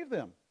 you don't leave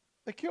them.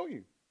 They kill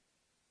you.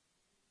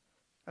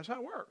 That's how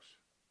it works.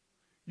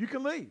 You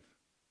can leave.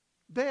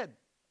 Dead.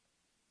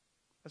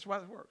 That's why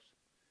it works.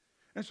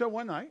 And so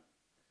one night,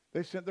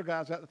 they sent their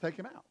guys out to take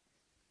him out.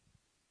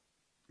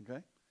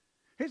 Okay?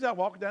 He's out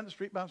walking down the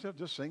street by himself,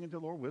 just singing to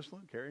the Lord,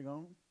 whistling, carrying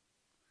on.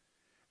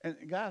 And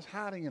the guy's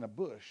hiding in a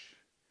bush,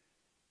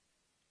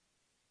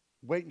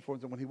 waiting for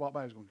him. When he walked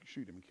by, he was going to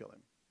shoot him and kill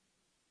him.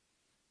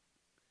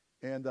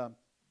 And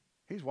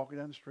he's walking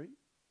down the street.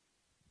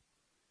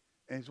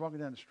 And he's walking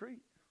down the street,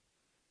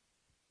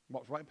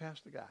 walks right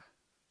past the guy.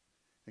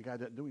 The guy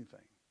doesn't do anything.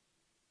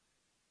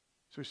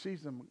 So he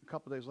sees them a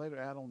couple of days later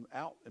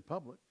out in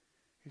public.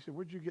 He said,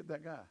 where'd you get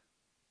that guy?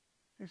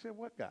 He said,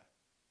 what guy?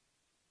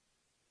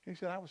 He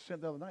said, I was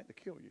sent the other night to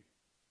kill you.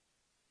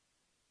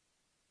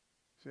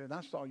 He said, and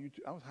I saw you,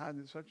 I was hiding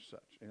in such and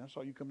such, and I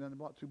saw you come down the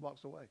block 2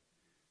 blocks away.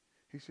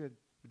 He said,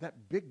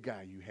 that big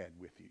guy you had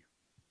with you.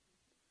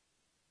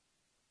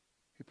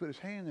 He put his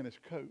hand in his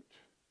coat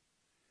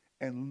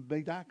and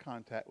made eye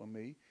contact with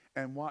me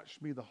and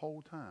watched me the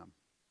whole time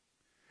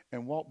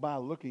and walked by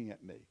looking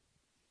at me.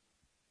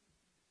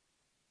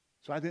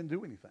 So I didn't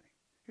do anything.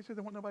 He said,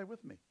 there wasn't nobody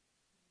with me.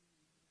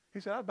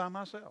 He said, I was by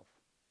myself.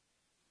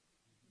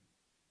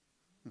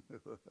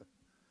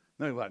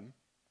 No, he wasn't.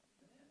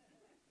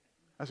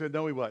 I said,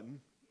 no, he wasn't.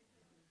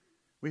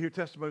 We hear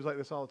testimonies like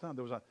this all the time.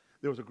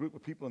 There was a group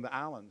of people in the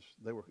islands.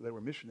 They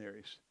were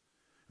missionaries,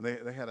 and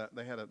they had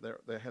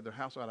their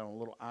house out on a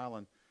little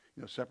island,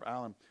 you know, separate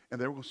island,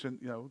 and they were going to send,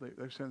 you know, they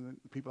were sending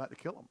people out to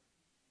kill them.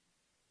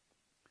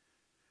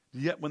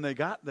 Yet when they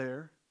got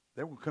there,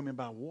 they were come in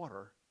by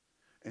water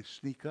and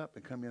sneak up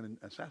and come in and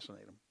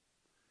assassinate them.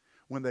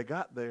 When they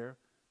got there,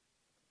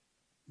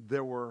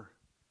 there were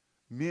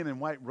men in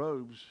white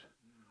robes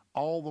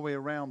all the way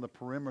around the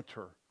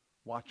perimeter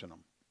watching them.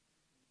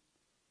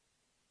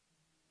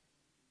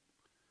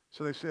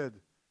 So they said,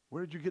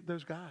 where did you get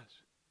those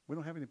guys? We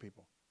don't have any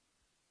people.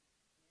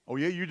 Oh,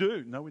 yeah, you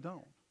do. No, we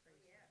don't.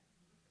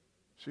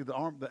 See,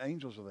 the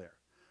angels are there.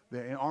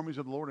 The armies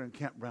of the Lord are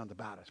encamped round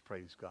about us,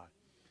 praise God.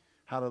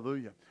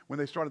 Hallelujah. When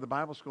they started the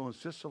Bible school in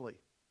Sicily,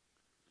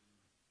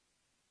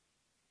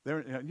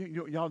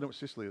 y'all know what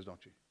Sicily is,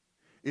 don't you?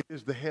 It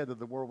is the head of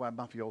the worldwide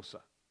mafiosa.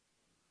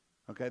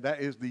 Okay, that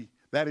is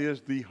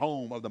the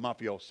home of the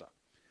mafiosa.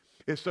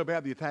 It's so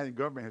bad the Italian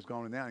government has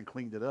gone in now and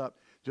cleaned it up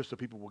just so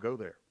people will go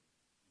there.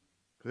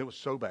 Because it was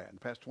so bad. In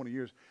the past 20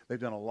 years, they've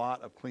done a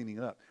lot of cleaning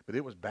up. But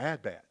it was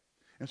bad.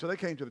 And so they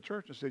came to the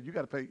church and said, you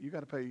got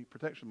to pay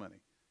protection money.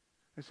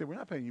 They said, we're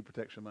not paying you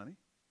protection money.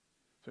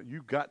 So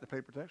you've got to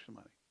pay protection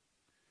money.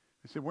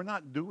 They said, we're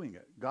not doing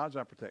it. God's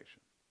our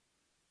protection.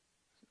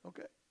 I said,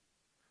 okay.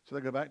 So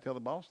they go back, tell the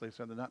boss. They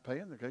said they're not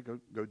paying. Okay,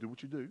 go do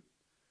what you do.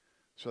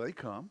 So they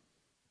come.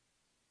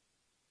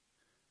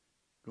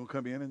 Going to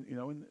come in and,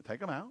 and take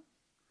them out.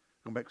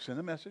 Go back, send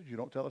a message. You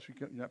don't tell us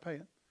you're not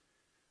paying.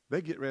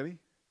 They get ready.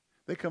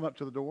 They come up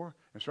to the door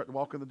and start to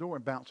walk in the door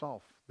and bounce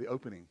off the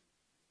opening.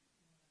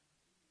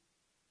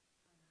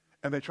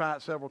 And they try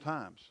it several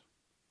times.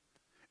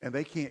 And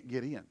they can't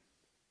get in.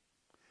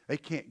 They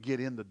can't get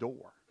in the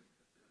door.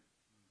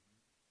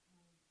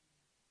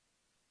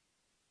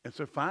 And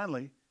so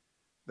finally,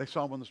 they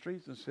saw them on the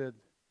streets and said,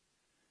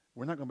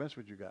 we're not going to mess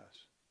with you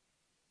guys.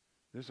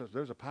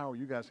 There's a power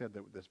you guys have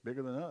that's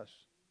bigger than us.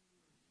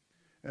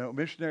 A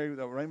missionary,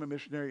 the Raymond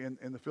missionary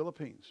in the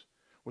Philippines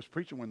was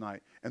preaching one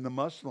night, and the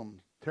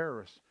Muslim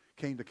terrorists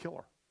came to kill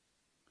her.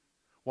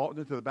 Walked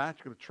into the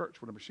back of the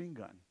church with a machine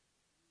gun.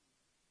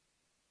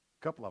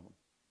 A couple of them.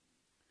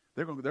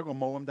 They're going to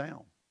mow them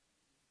down.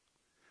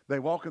 They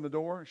walk in the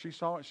door. She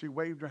saw it. She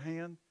waved her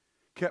hand,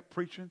 kept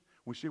preaching.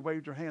 When she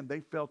waved her hand,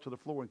 they fell to the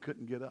floor and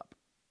couldn't get up.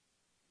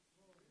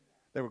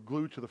 They were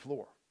glued to the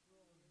floor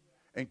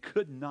and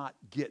could not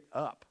get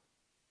up.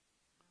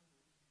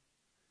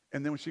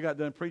 And then when she got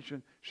done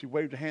preaching, she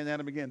waved her hand at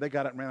them again. They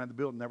got up and ran out of the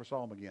building, never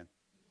saw them again.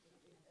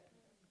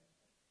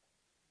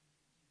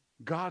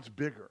 God's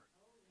bigger.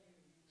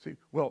 See,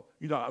 well,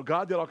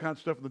 God did all kinds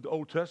of stuff in the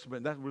Old Testament,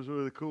 and that was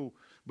really cool.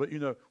 But,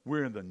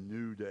 we're in the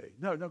new day.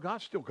 No,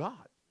 God's still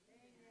God.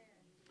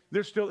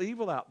 There's still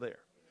evil out there.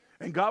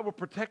 And God will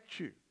protect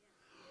you.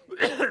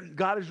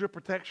 God is your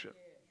protection.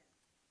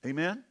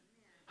 Amen?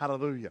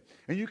 Hallelujah.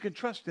 And you can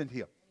trust in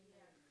him.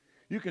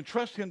 You can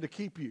trust him to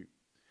keep you.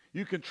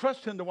 You can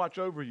trust him to watch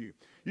over you.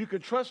 You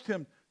can trust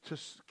him to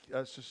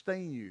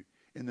sustain you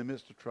in the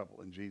midst of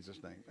trouble in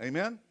Jesus' name.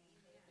 Amen?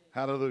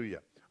 Hallelujah.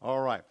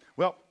 All right.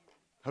 Well,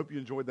 hope you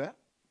enjoyed that.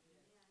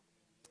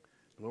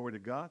 Glory to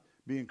God.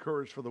 Be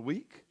encouraged for the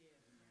week.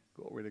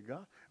 Glory to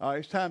God.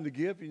 It's time to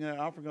give.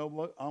 Offering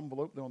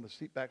envelope on the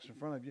seat backs in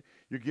front of you.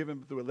 You're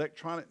giving through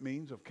electronic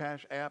means of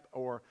Cash App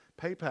or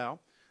PayPal.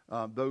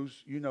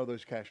 Those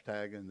cash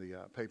tag and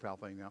the PayPal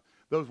thing now.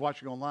 Those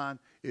watching online,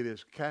 it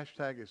is cash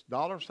tag. It's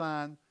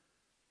 $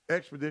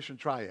 Expedition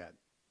Triad,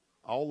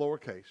 all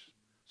lowercase.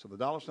 So the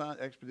 $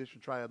 Expedition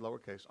Triad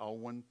lowercase, all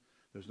one.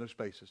 There's no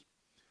spaces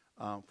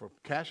for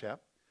Cash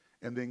App,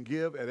 and then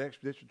give at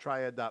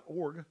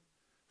expeditiontriad.org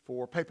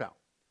for PayPal.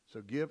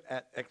 So give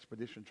at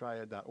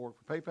expeditiontriad.org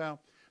for PayPal.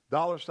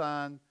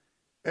 $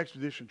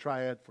 Expedition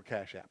Triad for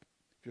Cash App.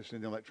 If you're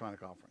sending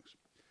electronic offerings,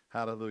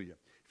 hallelujah.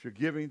 If you're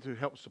giving to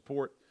help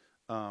support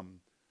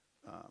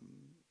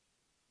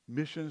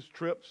missions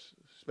trips,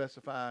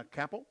 specify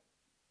capital.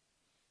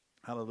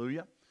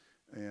 Hallelujah.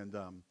 And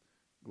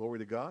glory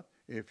to God.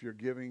 If you're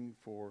giving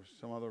for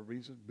some other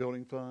reason,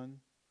 building fund,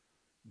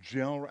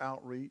 general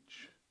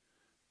outreach,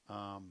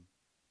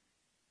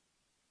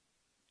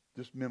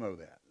 just memo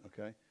that,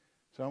 okay?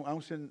 So I'm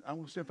going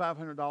to send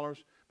 $500,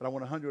 but I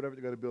want 100 of it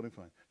to go to building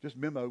fund. Just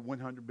memo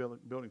 100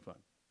 building fund.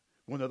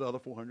 One of the other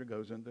 400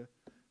 goes into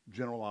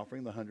general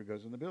offering. The 100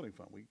 goes in the building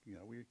fund.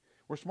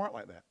 We're smart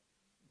like that.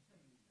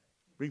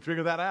 We can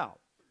figure that out.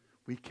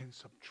 We can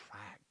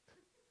subtract.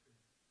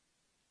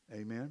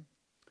 Amen.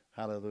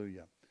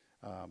 Hallelujah.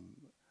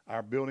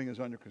 Our building is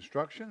under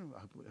construction.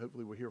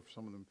 Hopefully we'll hear from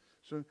some of them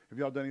soon. Have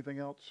y'all done anything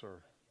else?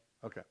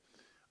 Okay.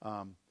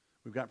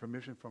 We've got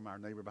permission from our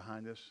neighbor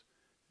behind us.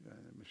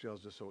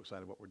 Michelle's just so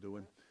excited what we're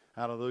doing.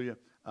 Hallelujah.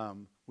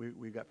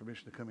 We got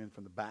permission to come in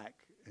from the back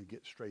and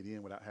get straight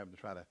in without having to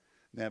try to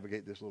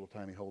navigate this little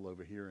tiny hole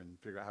over here and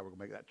figure out how we're going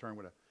to make that turn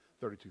with a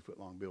 32-foot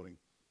long building.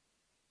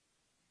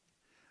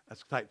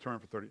 That's a tight turn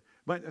for 30,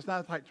 but it's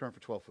not a tight turn for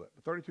 12 foot.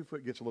 The 32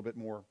 foot gets a little bit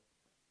more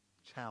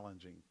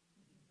challenging.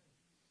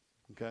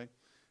 Okay?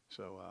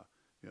 So,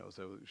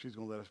 so she's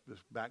going to let us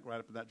just back right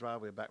up in that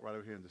driveway, back right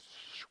over here and just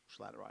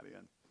slide it right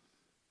in.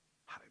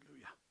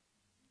 Hallelujah.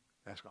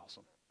 That's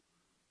awesome.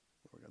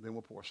 Then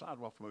we'll pour a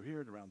sidewalk from over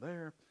here to around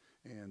there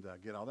and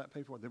get all that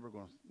paid for. Then we're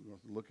going to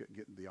look at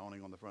getting the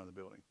awning on the front of the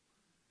building.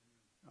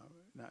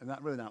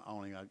 Not really not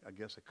awning, I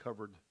guess a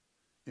covered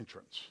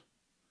entrance.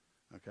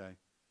 Okay?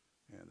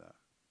 And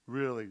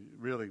really,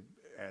 really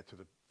add to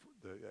the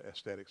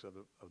aesthetics of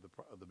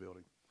the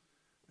building.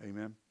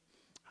 Amen.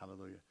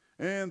 Hallelujah.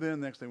 And then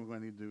next thing we're going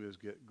to need to do is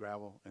get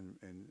gravel and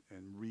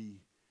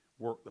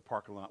rework the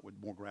parking lot with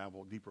more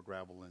gravel, deeper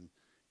gravel, and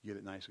get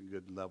it nice and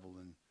good level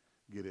and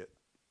get it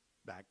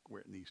back where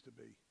it needs to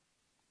be.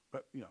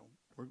 But,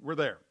 we're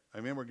there.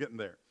 Amen. We're getting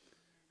there.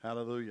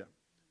 Hallelujah.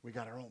 We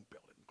got our own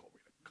building. Glory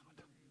to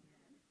God.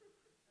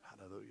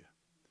 Hallelujah.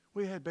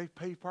 We had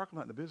paved parking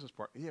lot in the business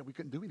park. Yeah, we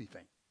couldn't do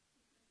anything.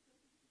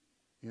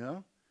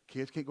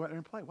 Kids can't go out there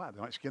and play. Why? They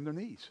might skin their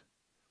knees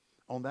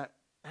on that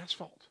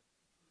asphalt.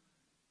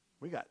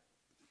 We got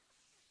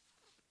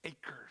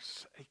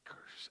acres.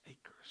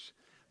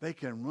 They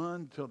can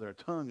run till their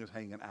tongue is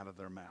hanging out of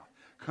their mouth.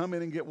 Come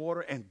in and get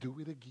water and do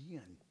it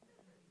again.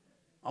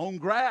 On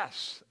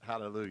grass.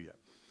 Hallelujah.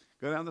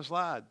 Go down the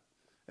slide.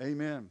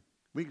 Amen.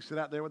 We can sit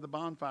out there with the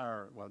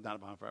bonfire, well, not a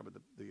bonfire, but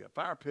the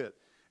fire pit,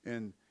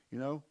 and,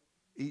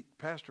 eat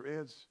Pastor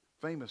Ed's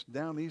famous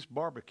Down East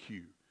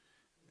barbecue,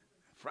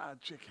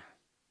 fried chicken.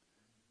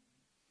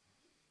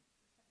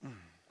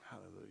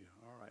 Hallelujah.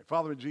 All right.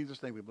 Father, in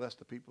Jesus' name, we bless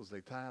the people as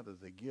they tithe, as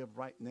they give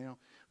right now.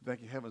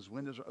 Thank you, heaven's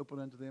windows are open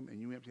unto them, and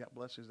you empty out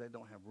blessings they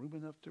don't have room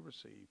enough to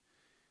receive.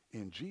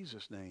 In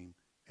Jesus' name,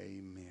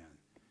 amen.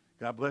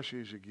 God bless you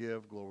as you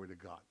give. Glory to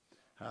God.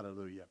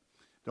 Hallelujah.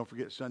 Don't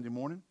forget Sunday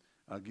morning.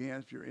 Again,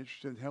 if you're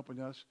interested in helping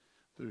us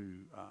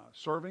through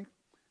serving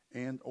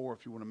or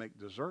if you want to make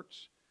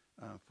desserts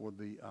for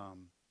the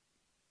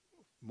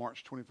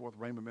March 24th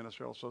Rainbow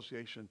Ministerial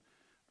Association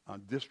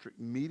district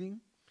meeting,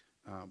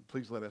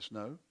 please let us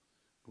know.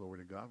 Glory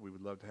to God. We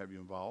would love to have you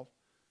involved.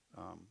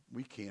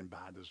 We can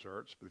buy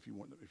desserts, but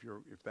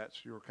if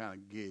that's your kind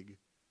of gig,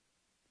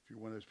 if you're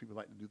one of those people who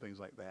like to do things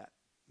like that,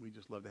 we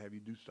just love to have you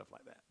do stuff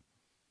like that.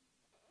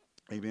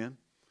 Amen.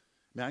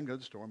 Now, I can go to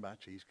the store and buy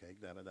cheesecake,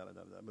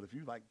 but if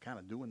you like kind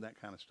of doing that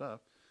kind of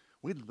stuff,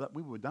 we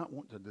would not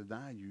want to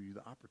deny you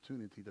the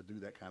opportunity to do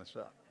that kind of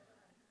stuff.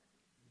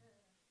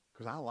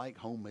 Because I like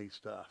homemade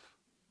stuff.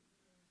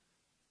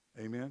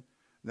 Amen.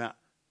 Now,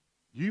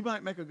 you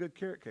might make a good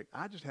carrot cake.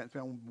 I just hadn't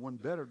found one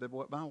better than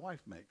what my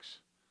wife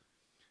makes.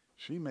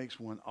 She makes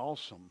one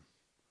awesome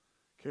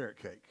carrot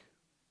cake.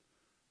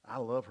 I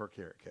love her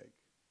carrot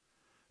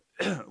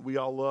cake. We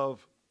all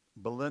love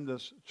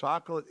Belinda's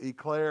chocolate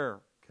eclair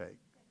cake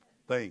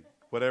thing,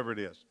 whatever it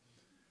is.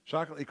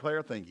 Chocolate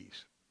eclair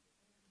thingies.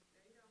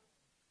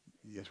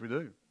 Yes, we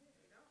do.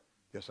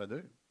 Yes, I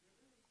do.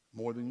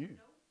 More than you.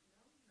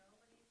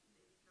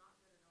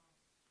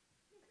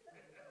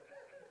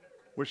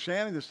 What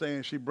Shannon is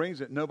saying, she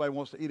brings it, nobody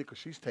wants to eat it because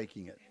she's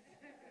taking it.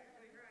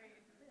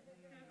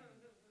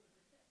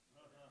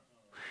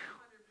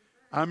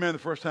 I remember the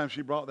first time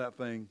she brought that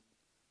thing,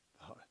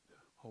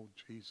 oh,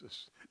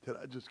 Jesus, did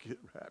I just get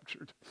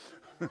raptured?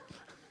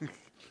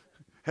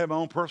 Had my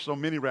own personal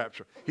mini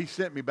rapture. He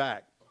sent me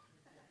back.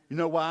 You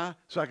know why?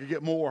 So I could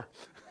get more.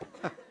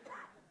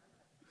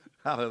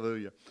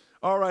 Hallelujah.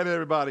 All right,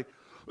 everybody.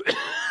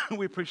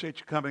 We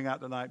appreciate you coming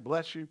out tonight.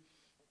 Bless you.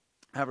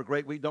 Have a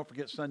great week. Don't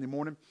forget Sunday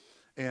morning.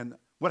 And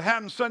what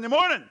happens Sunday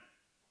morning?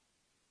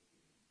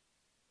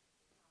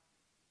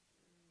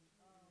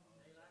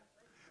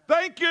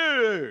 Thank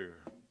you.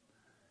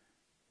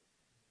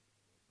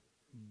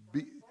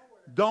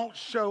 Don't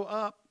show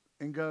up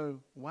and go,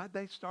 why'd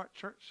they start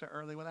church so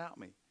early without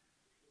me?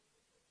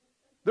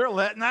 They're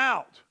letting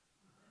out.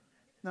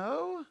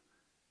 No.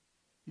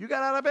 You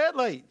got out of bed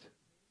late.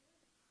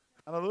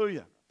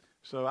 Hallelujah.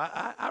 So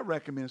I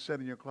recommend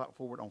setting your clock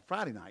forward on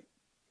Friday night.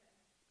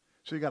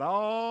 So you got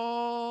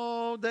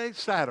all day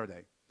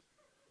Saturday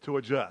to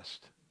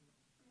adjust.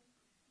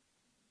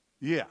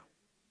 Yeah.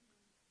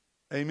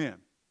 Amen.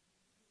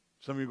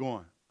 Some of you are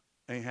going,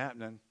 ain't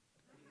happening.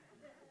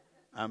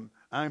 I'm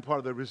part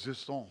of the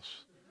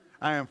resistance.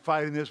 I am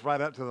fighting this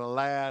right up to the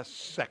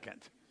last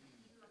second.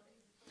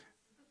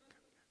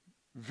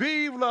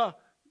 Vive la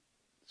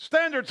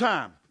standard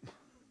time.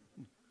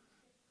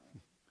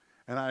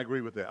 And I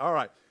agree with that. All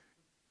right.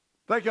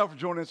 Thank y'all for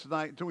joining us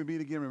tonight. Until we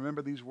meet again,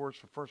 remember these words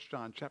from 1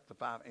 John chapter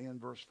 5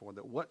 and verse 4,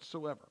 that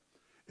whatsoever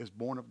is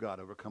born of God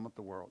overcometh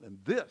the world. And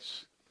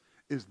this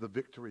is the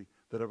victory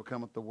that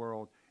overcometh the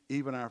world,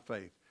 even our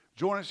faith.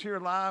 Join us here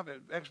live at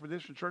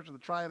Expedition Church of the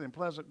Triad in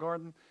Pleasant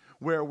Garden,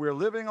 where we're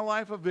living a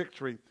life of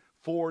victory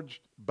forged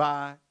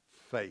by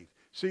faith.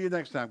 See you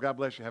next time. God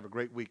bless you. Have a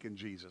great week in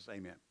Jesus.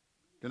 Amen.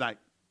 Good night.